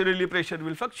 naturally pressure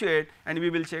will fluctuate and we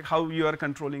will check how you are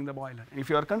controlling the boiler. And if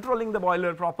you are controlling the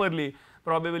boiler properly,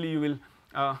 probably you will.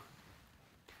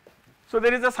 So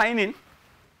there is a sign in.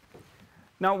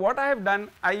 Now what I have done,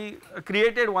 I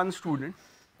created one student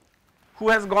who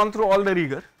has gone through all the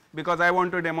rigor, because I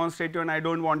want to demonstrate you and I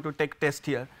do not want to take test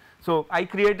here. So I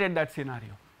created that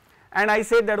scenario and I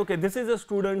said that okay, this is a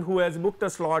student who has booked a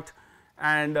slot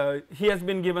and he has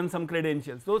been given some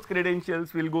credentials. Those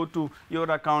credentials will go to your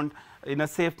account in a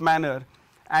safe manner,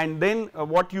 and then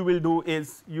what you will do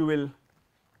is you will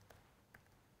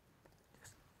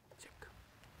check.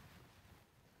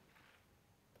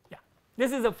 Yeah,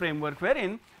 this is a framework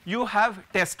wherein you have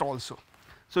test also.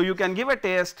 So you can give a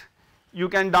test, you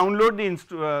can download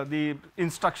the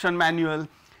instruction manual,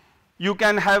 you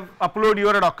can upload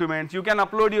your documents, you can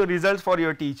upload your results for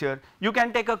your teacher, you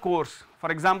can take a course. For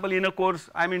example, in a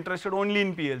course I am interested only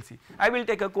in PLC, I will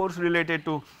take a course related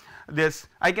to this.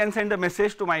 I can send a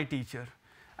message to my teacher,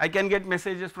 I can get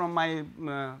messages from my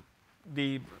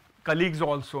the colleagues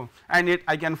also, and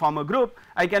I can form a group,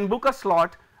 I can book a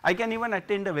slot, I can even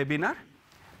attend a webinar.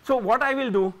 So what I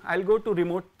will do, I will go to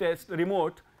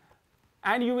remote,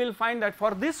 and you will find that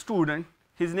for this student,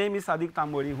 his name is Sadiq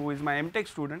Tambori, who is my MTech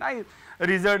student, I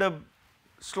reserved a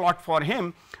slot for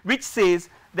him which says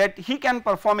that he can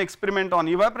perform experiment on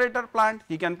evaporator plant,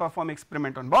 he can perform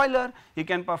experiment on boiler, he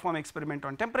can perform experiment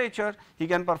on temperature, he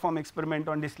can perform experiment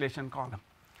on distillation column.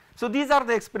 So these are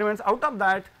the experiments. Out of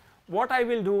that, what I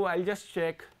will do, I will just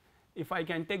check if I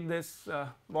can take this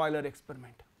boiler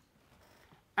experiment,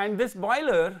 and this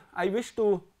boiler I wish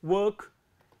to work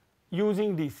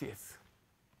using DCS.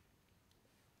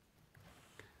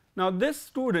 Now this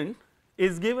student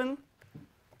is given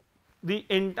the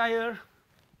entire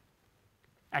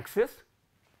access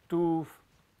to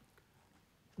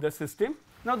the system.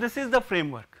 Now this is the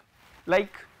framework,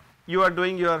 like you are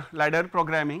doing your ladder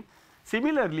programming.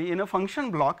 Similarly, in a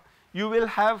function block you will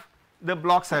have the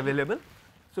blocks available.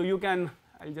 So you can,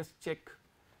 I will just check,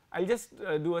 I will just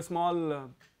do a small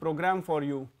program for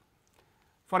you.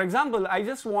 For example, I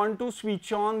just want to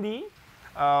switch on the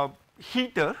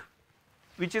heater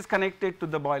which is connected to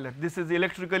the boiler. This is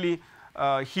electrically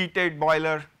heated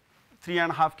boiler,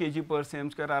 3.5 kg per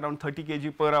cm square, around 30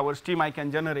 kg per hour steam I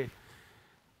can generate,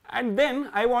 and then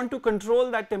I want to control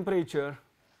that temperature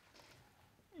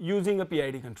using a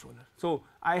PID controller. So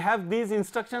I have these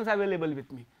instructions available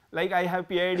with me, like I have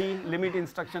PID, limit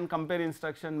instruction, compare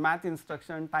instruction, math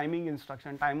instruction, timing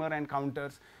instruction, timer and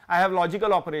counters. I have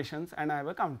logical operations and I have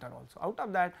a counter also. Out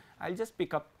of that I will just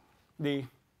pick up the,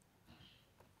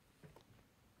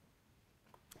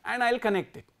 and I will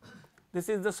connect it. This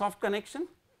is the soft connection.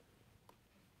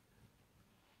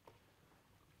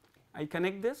 I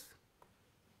connect this.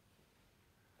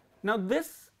 Now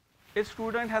this a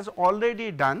student has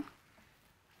already done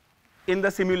in the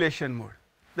simulation mode,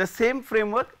 the same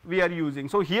framework we are using.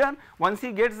 So here once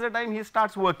he gets the time, he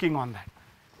starts working on that.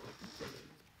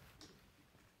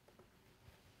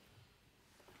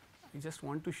 I just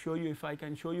want to show you, if I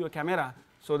can show you a camera,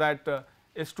 so that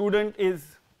a student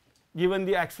is given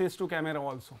the access to camera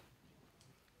also.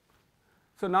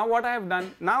 So now what I have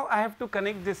done, now I have to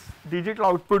connect this digital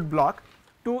output block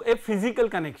to a physical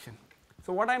connection.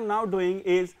 So what I am now doing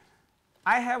is,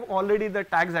 I have already the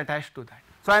tags attached to that.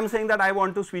 So I am saying that I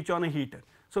want to switch on a heater.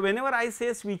 So whenever I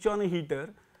say switch on a heater,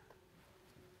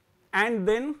 and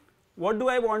then what do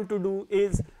I want to do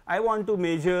is, I want to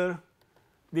measure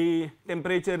the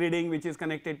temperature reading which is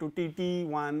connected to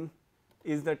TT1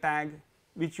 is the tag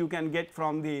which you can get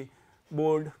from the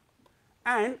board,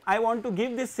 and I want to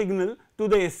give this signal to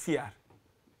the SCR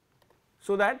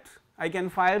so that I can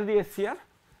fire the SCR,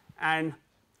 and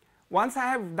once I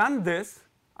have done this,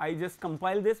 I just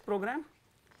compile this program,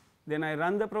 then I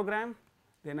run the program,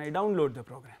 then I download the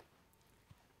program.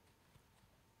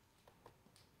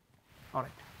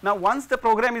 Alright. Now once the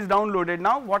program is downloaded,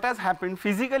 now what has happened,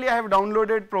 physically I have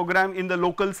downloaded program in the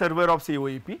local server of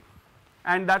COEP,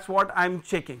 and that is what I am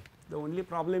checking. The only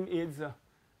problem is,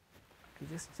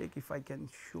 just check if I can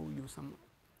show you some.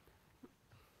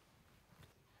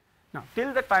 Now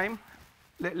till the time,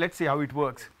 let us see how it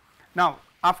works. Now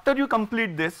after you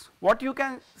complete this, what you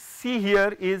can see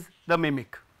here is the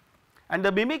mimic, and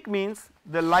the mimic means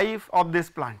the life of this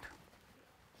plant.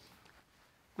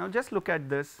 Now just look at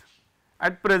this.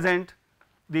 At present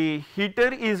the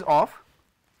heater is off,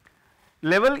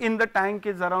 level in the tank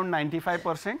is around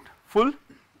 95% full,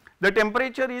 the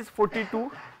temperature is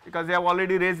 42 because they have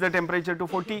already raised the temperature to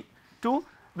 42,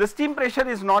 the steam pressure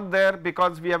is not there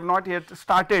because we have not yet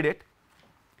started it,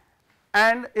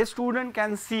 and a student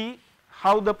can see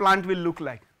how the plant will look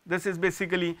like. This is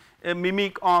basically a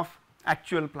mimic of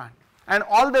actual plant, and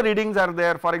all the readings are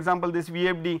there. For example, this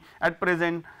VFD at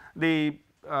present, the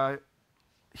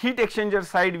heat exchanger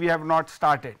side we have not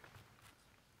started.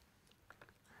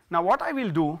 Now what I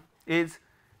will do is,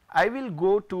 I will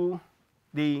go to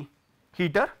the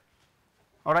heater,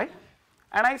 alright,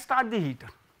 and I start the heater.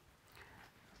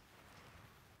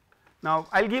 Now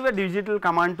I will give a digital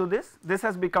command to this, this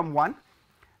has become 1,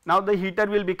 now the heater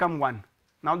will become 1,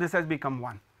 now this has become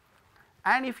 1,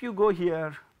 and if you go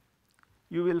here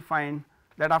you will find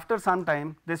that after some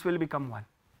time this will become 1,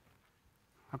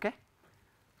 okay.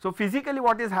 So physically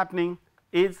what is happening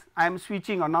is, I am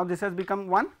switching on, now this has become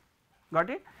 1, got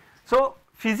it. So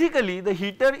physically the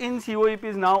heater in COEP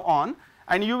is now on,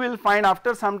 and you will find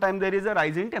after some time there is a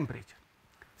rise in temperature.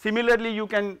 Similarly you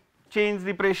can change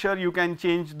the pressure, you can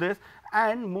change this,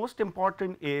 and most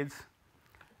important is,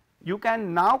 you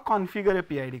can now configure a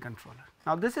PID controller.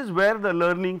 Now this is where the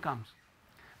learning comes.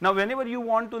 Now whenever you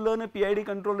want to learn a PID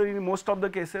controller, in most of the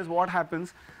cases what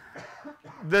happens,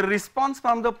 the response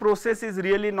from the process is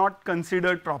really not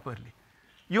considered properly.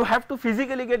 you have to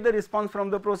physically get the response from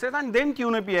the process and then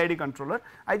tune a PID controller.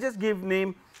 I just give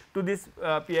name to this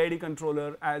PID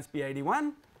controller as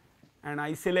PID1 and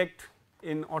I select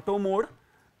in auto mode.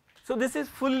 So this is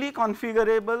fully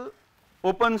configurable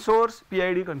open source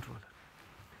PID controller,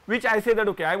 which I say that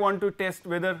okay, I want to test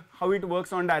whether how it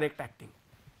works on direct acting.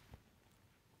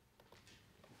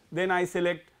 Then I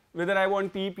select whether I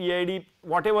want P, PID,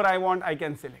 whatever I want I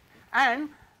can select, and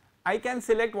I can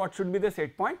select what should be the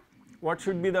set point, what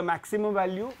should be the maximum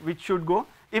value which should go.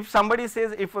 If somebody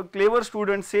says, if a clever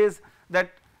student says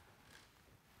that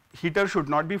heater should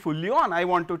not be fully on, I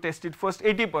want to test it first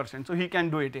 80%, so he can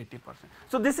do it 80%.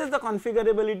 So this is the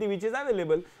configurability which is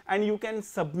available and you can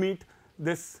submit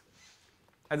this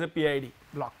as a PID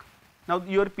block. Now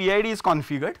your PID is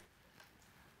configured,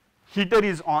 heater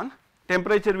is on,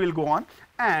 temperature will go on,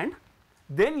 and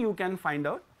then you can find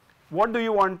out what do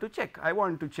you want to check. I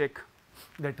want to check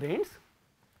the trains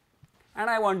and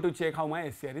I want to check how my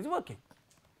SCR is working.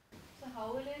 So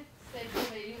how will it set the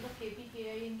values of Kp,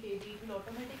 Ki and Kd? It will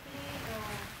automatically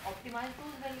optimize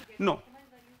those values? No,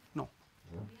 no,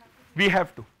 we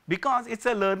have to, because it is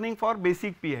a learning for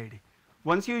basic PID.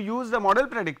 Once you use the model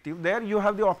predictive, there you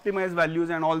have the optimized values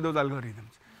and all those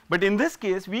algorithms. But in this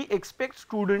case we expect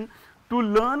student to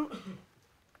learn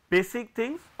basic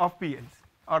things of PLC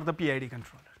or the PID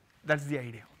controller, that is the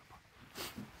idea.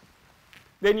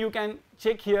 Then you can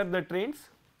check here the trains.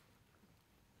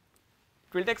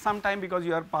 It will take some time because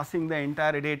you are passing the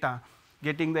entire data,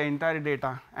 getting the entire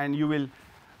data, and you will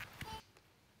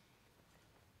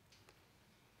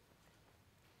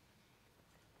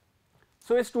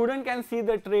so a student can see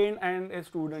the train and a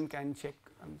student can check.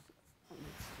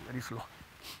 Very slow.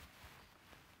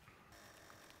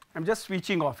 I am just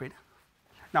switching off it.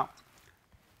 Now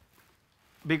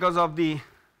because of the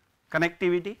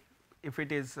connectivity, if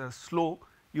it is slow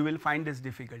you will find this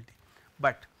difficulty,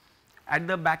 but at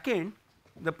the back end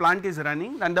the plant is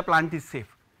running and the plant is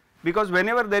safe, because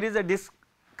whenever there is a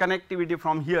disconnectivity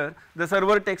from here the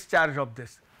server takes charge of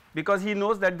this, because he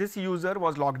knows that this user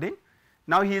was logged in,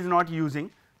 now he is not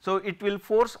using, so it will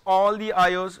force all the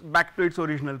IOs back to its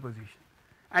original position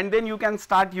and then you can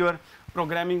start your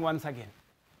programming once again.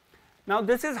 Now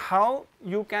this is how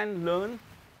you can learn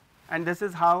and this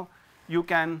is how you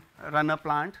can run a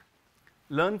plant,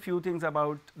 learn few things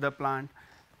about the plant.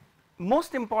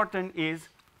 Most important is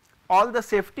all the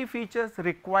safety features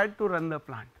required to run the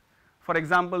plant. For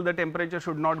example, the temperature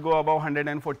should not go above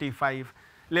 145,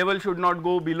 level should not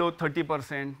go below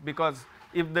 30%, because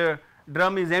if the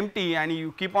drum is empty and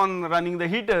you keep on running the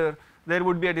heater there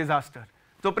would be a disaster.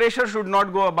 So pressure should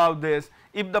not go above this.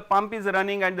 If the pump is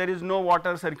running and there is no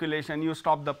water circulation, you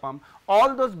stop the pump.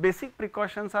 All those basic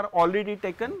precautions are already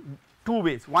taken two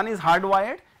ways. One is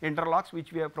hardwired interlocks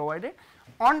which we have provided.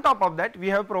 On top of that we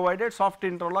have provided soft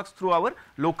interlocks through our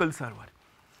local server.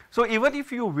 So even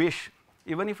if you wish,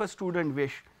 even if a student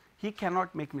wish, he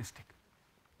cannot make mistake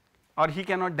or he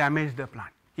cannot damage the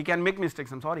plant. He can make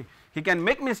mistakes, I am sorry, he can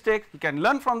make mistakes, he can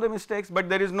learn from the mistakes, but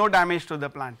there is no damage to the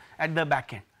plant at the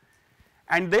back end.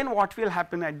 And then what will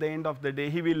happen at the end of the day,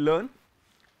 he will learn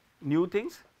new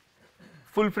things,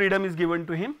 full freedom is given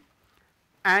to him,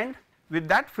 and with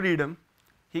that freedom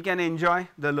he can enjoy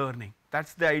the learning. That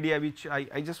is the idea which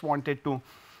I just wanted to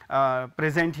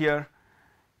present here.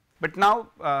 But now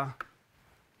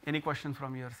any questions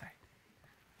from your side?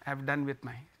 I have done with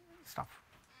my stuff.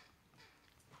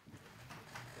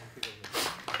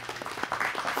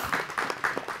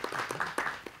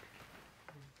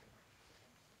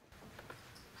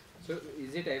 So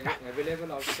is it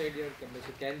available outside your company?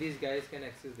 So can these guys can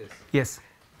access this? Yes,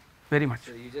 very much.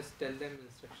 So you just tell them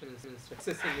instructions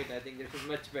accessing it. I think this is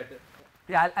much better.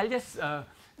 Yeah, I'll just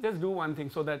do one thing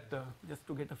so that just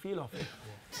to get a feel of it.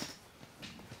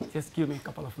 Yeah. Just give me a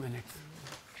couple of minutes.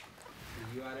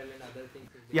 The URL and other things.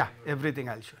 Yeah, everything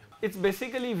I'll show you. It's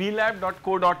basically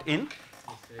vlab.co.in,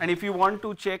 and if you want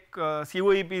to check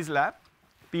COEP's lab,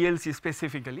 PLC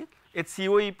specifically, it's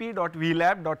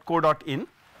coep.vlab.co.in.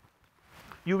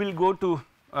 You will go to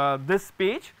this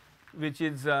page, which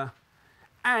is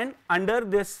and under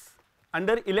this,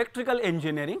 under electrical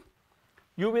engineering,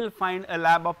 you will find a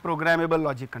lab of programmable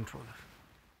logic controller,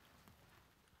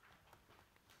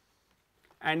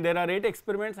 and there are 8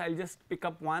 experiments. I'll just pick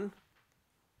up one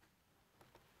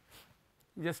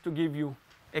just to give you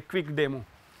a quick demo.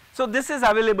 So this is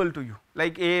available to you,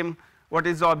 like aim, what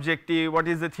is the objective, what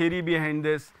is the theory behind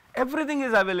this, everything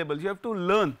is available. You have to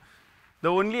learn. The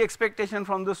only expectation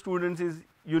from the students is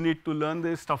you need to learn,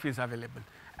 this stuff is available,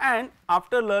 and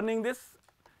after learning this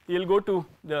you will go to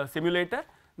the simulator.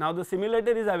 Now the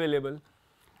simulator is available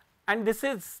and this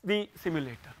is the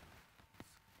simulator.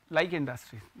 like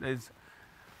industry.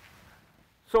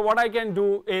 So what I can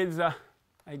do is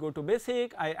I go to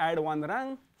basic, I add one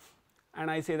rung,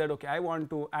 and I say that okay, I want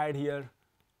to add here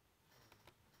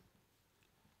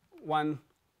one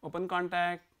open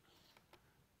contact,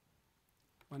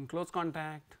 one close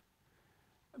contact,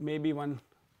 maybe one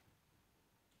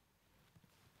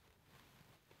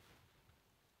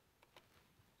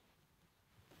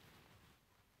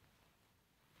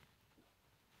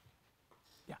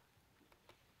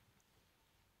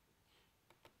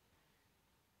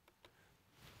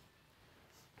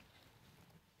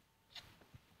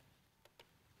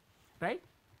right,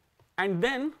 and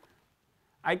then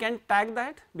I can tag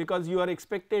that because you are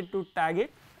expected to tag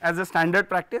it as a standard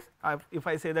practice. If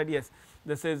I say that yes,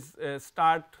 this is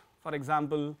start for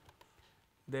example,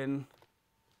 then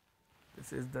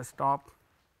this is the stop,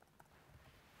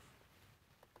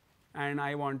 and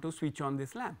I want to switch on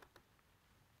this lamp,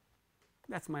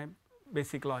 that is my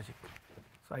basic logic.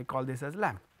 So, I call this as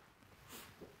lamp,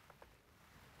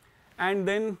 and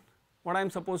then what I am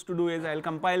supposed to do is I will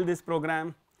compile this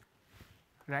program,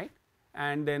 right,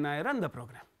 and then I run the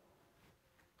program.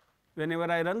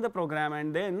 Whenever I run the program,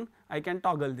 and then I can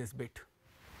toggle this bit.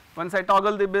 Once I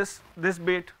toggle this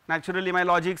bit, naturally my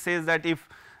logic says that if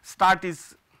start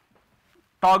is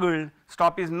toggled,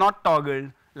 stop is not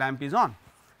toggled, lamp is on.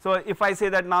 So, if I say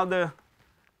that now the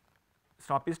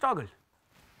stop is toggled,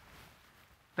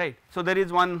 right. So, there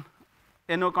is one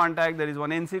NO contact, there is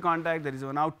one NC contact, there is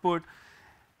one output.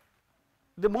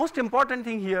 The most important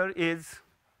thing here is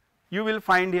you will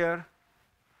find here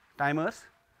timers,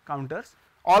 counters,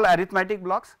 all arithmetic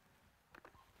blocks,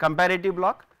 comparative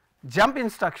block, jump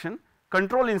instruction,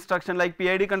 control instruction like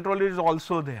PID controller is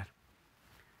also there,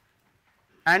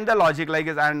 and the logic like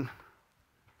is, and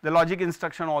the logic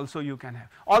instruction also you can have.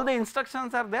 All the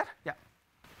instructions are there. Yeah.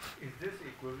 Is this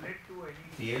equivalent to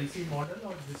any PLC model,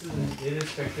 or this is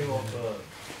irrespective of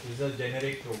is a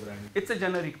generic program? It's a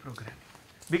generic program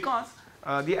because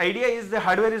the idea is the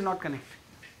hardware is not connected.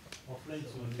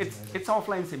 It's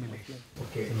offline simulation.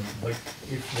 Okay, but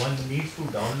if one needs to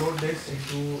download this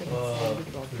into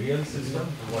real system,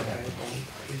 what happens?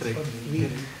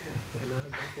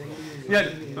 Yeah,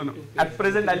 no. At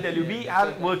present, I'll tell you, we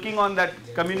are working on that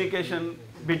communication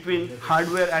between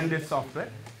hardware and this software.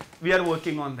 We are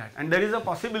working on that, and there is a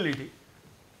possibility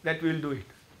that we will do it.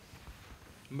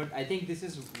 But I think this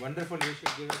is wonderful. We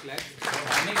should give a clap.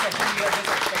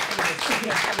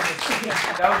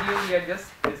 Without you, we are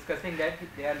just discussing that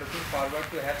they are looking forward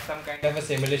to have some kind of a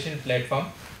simulation platform.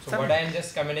 So what I am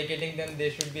just communicating them, they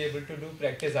should be able to do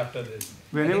practice after this.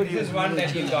 Whenever this is one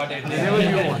that you got it. Whenever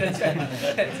you want.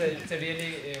 It's a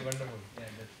really wonderful. Yeah,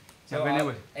 so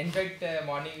whenever. In fact,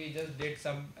 morning we just did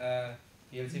some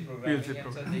PLC programming,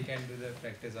 and so they can do the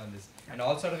practice on this. And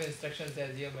all sort of instructions,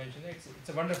 as you have mentioned, it's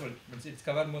a wonderful. It's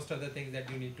covered most of the things that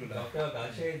you need to learn. Dr.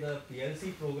 Agashe, the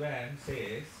PLC program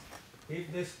says if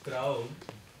this crowd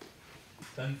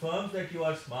confirms that you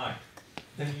are smart,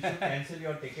 then you should cancel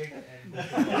your ticket and go to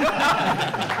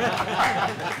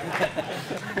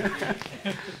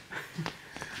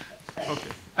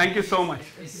Okay. Thank you so much.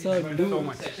 Sir, Thank you so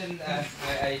much. Session,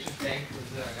 I should thank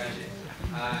Mr. Agashe.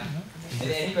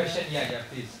 Any question? Yeah,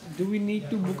 please. Do we need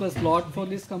to book a slot for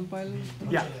this compiler?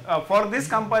 Yeah, for this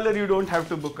compiler you don't have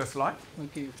to book a slot.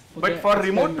 Okay. But for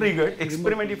remote triggered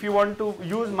experiment, if you want to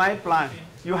use my plant,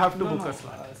 you have to book a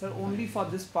slot. Sir, only for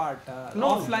this part.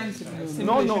 No. Offline simulation.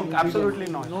 No, absolutely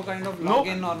not. No kind of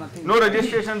login or nothing. No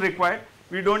registration required.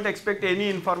 We don't expect any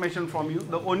information from you.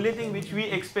 The only thing which we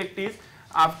expect is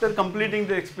after completing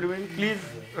the experiment, please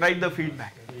write the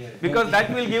feedback, because that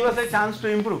will give us a chance to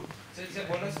improve. So it's a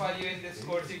bonus for you in this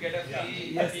course. You get a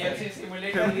free PLC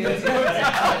simulator.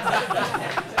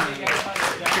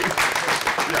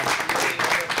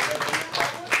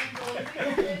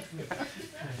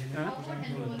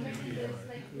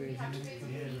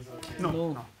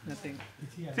 No. Nothing.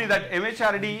 See that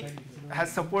MHRD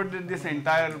has supported this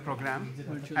entire program,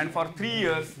 and for 3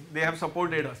 years they have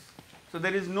supported us. So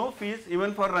there is no fees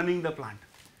even for running the plant.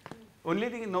 Only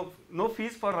thing, no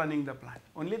fees for running the plant.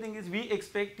 Only thing is we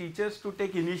expect teachers to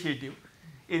take initiative.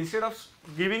 Instead of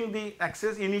giving the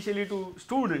access initially to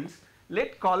students,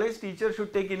 let college teachers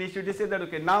should take initiative, say that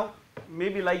okay, now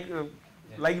maybe like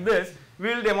this, we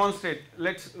will demonstrate,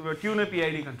 let's tune a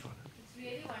PID controller. It's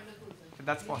really wonderful, sir.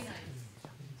 That's Really possible.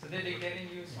 nice. So they're declaring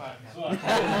you smart now.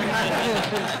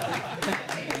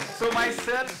 So my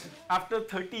search after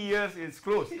 30 years is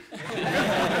closed.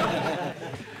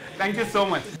 Thank you so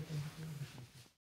much.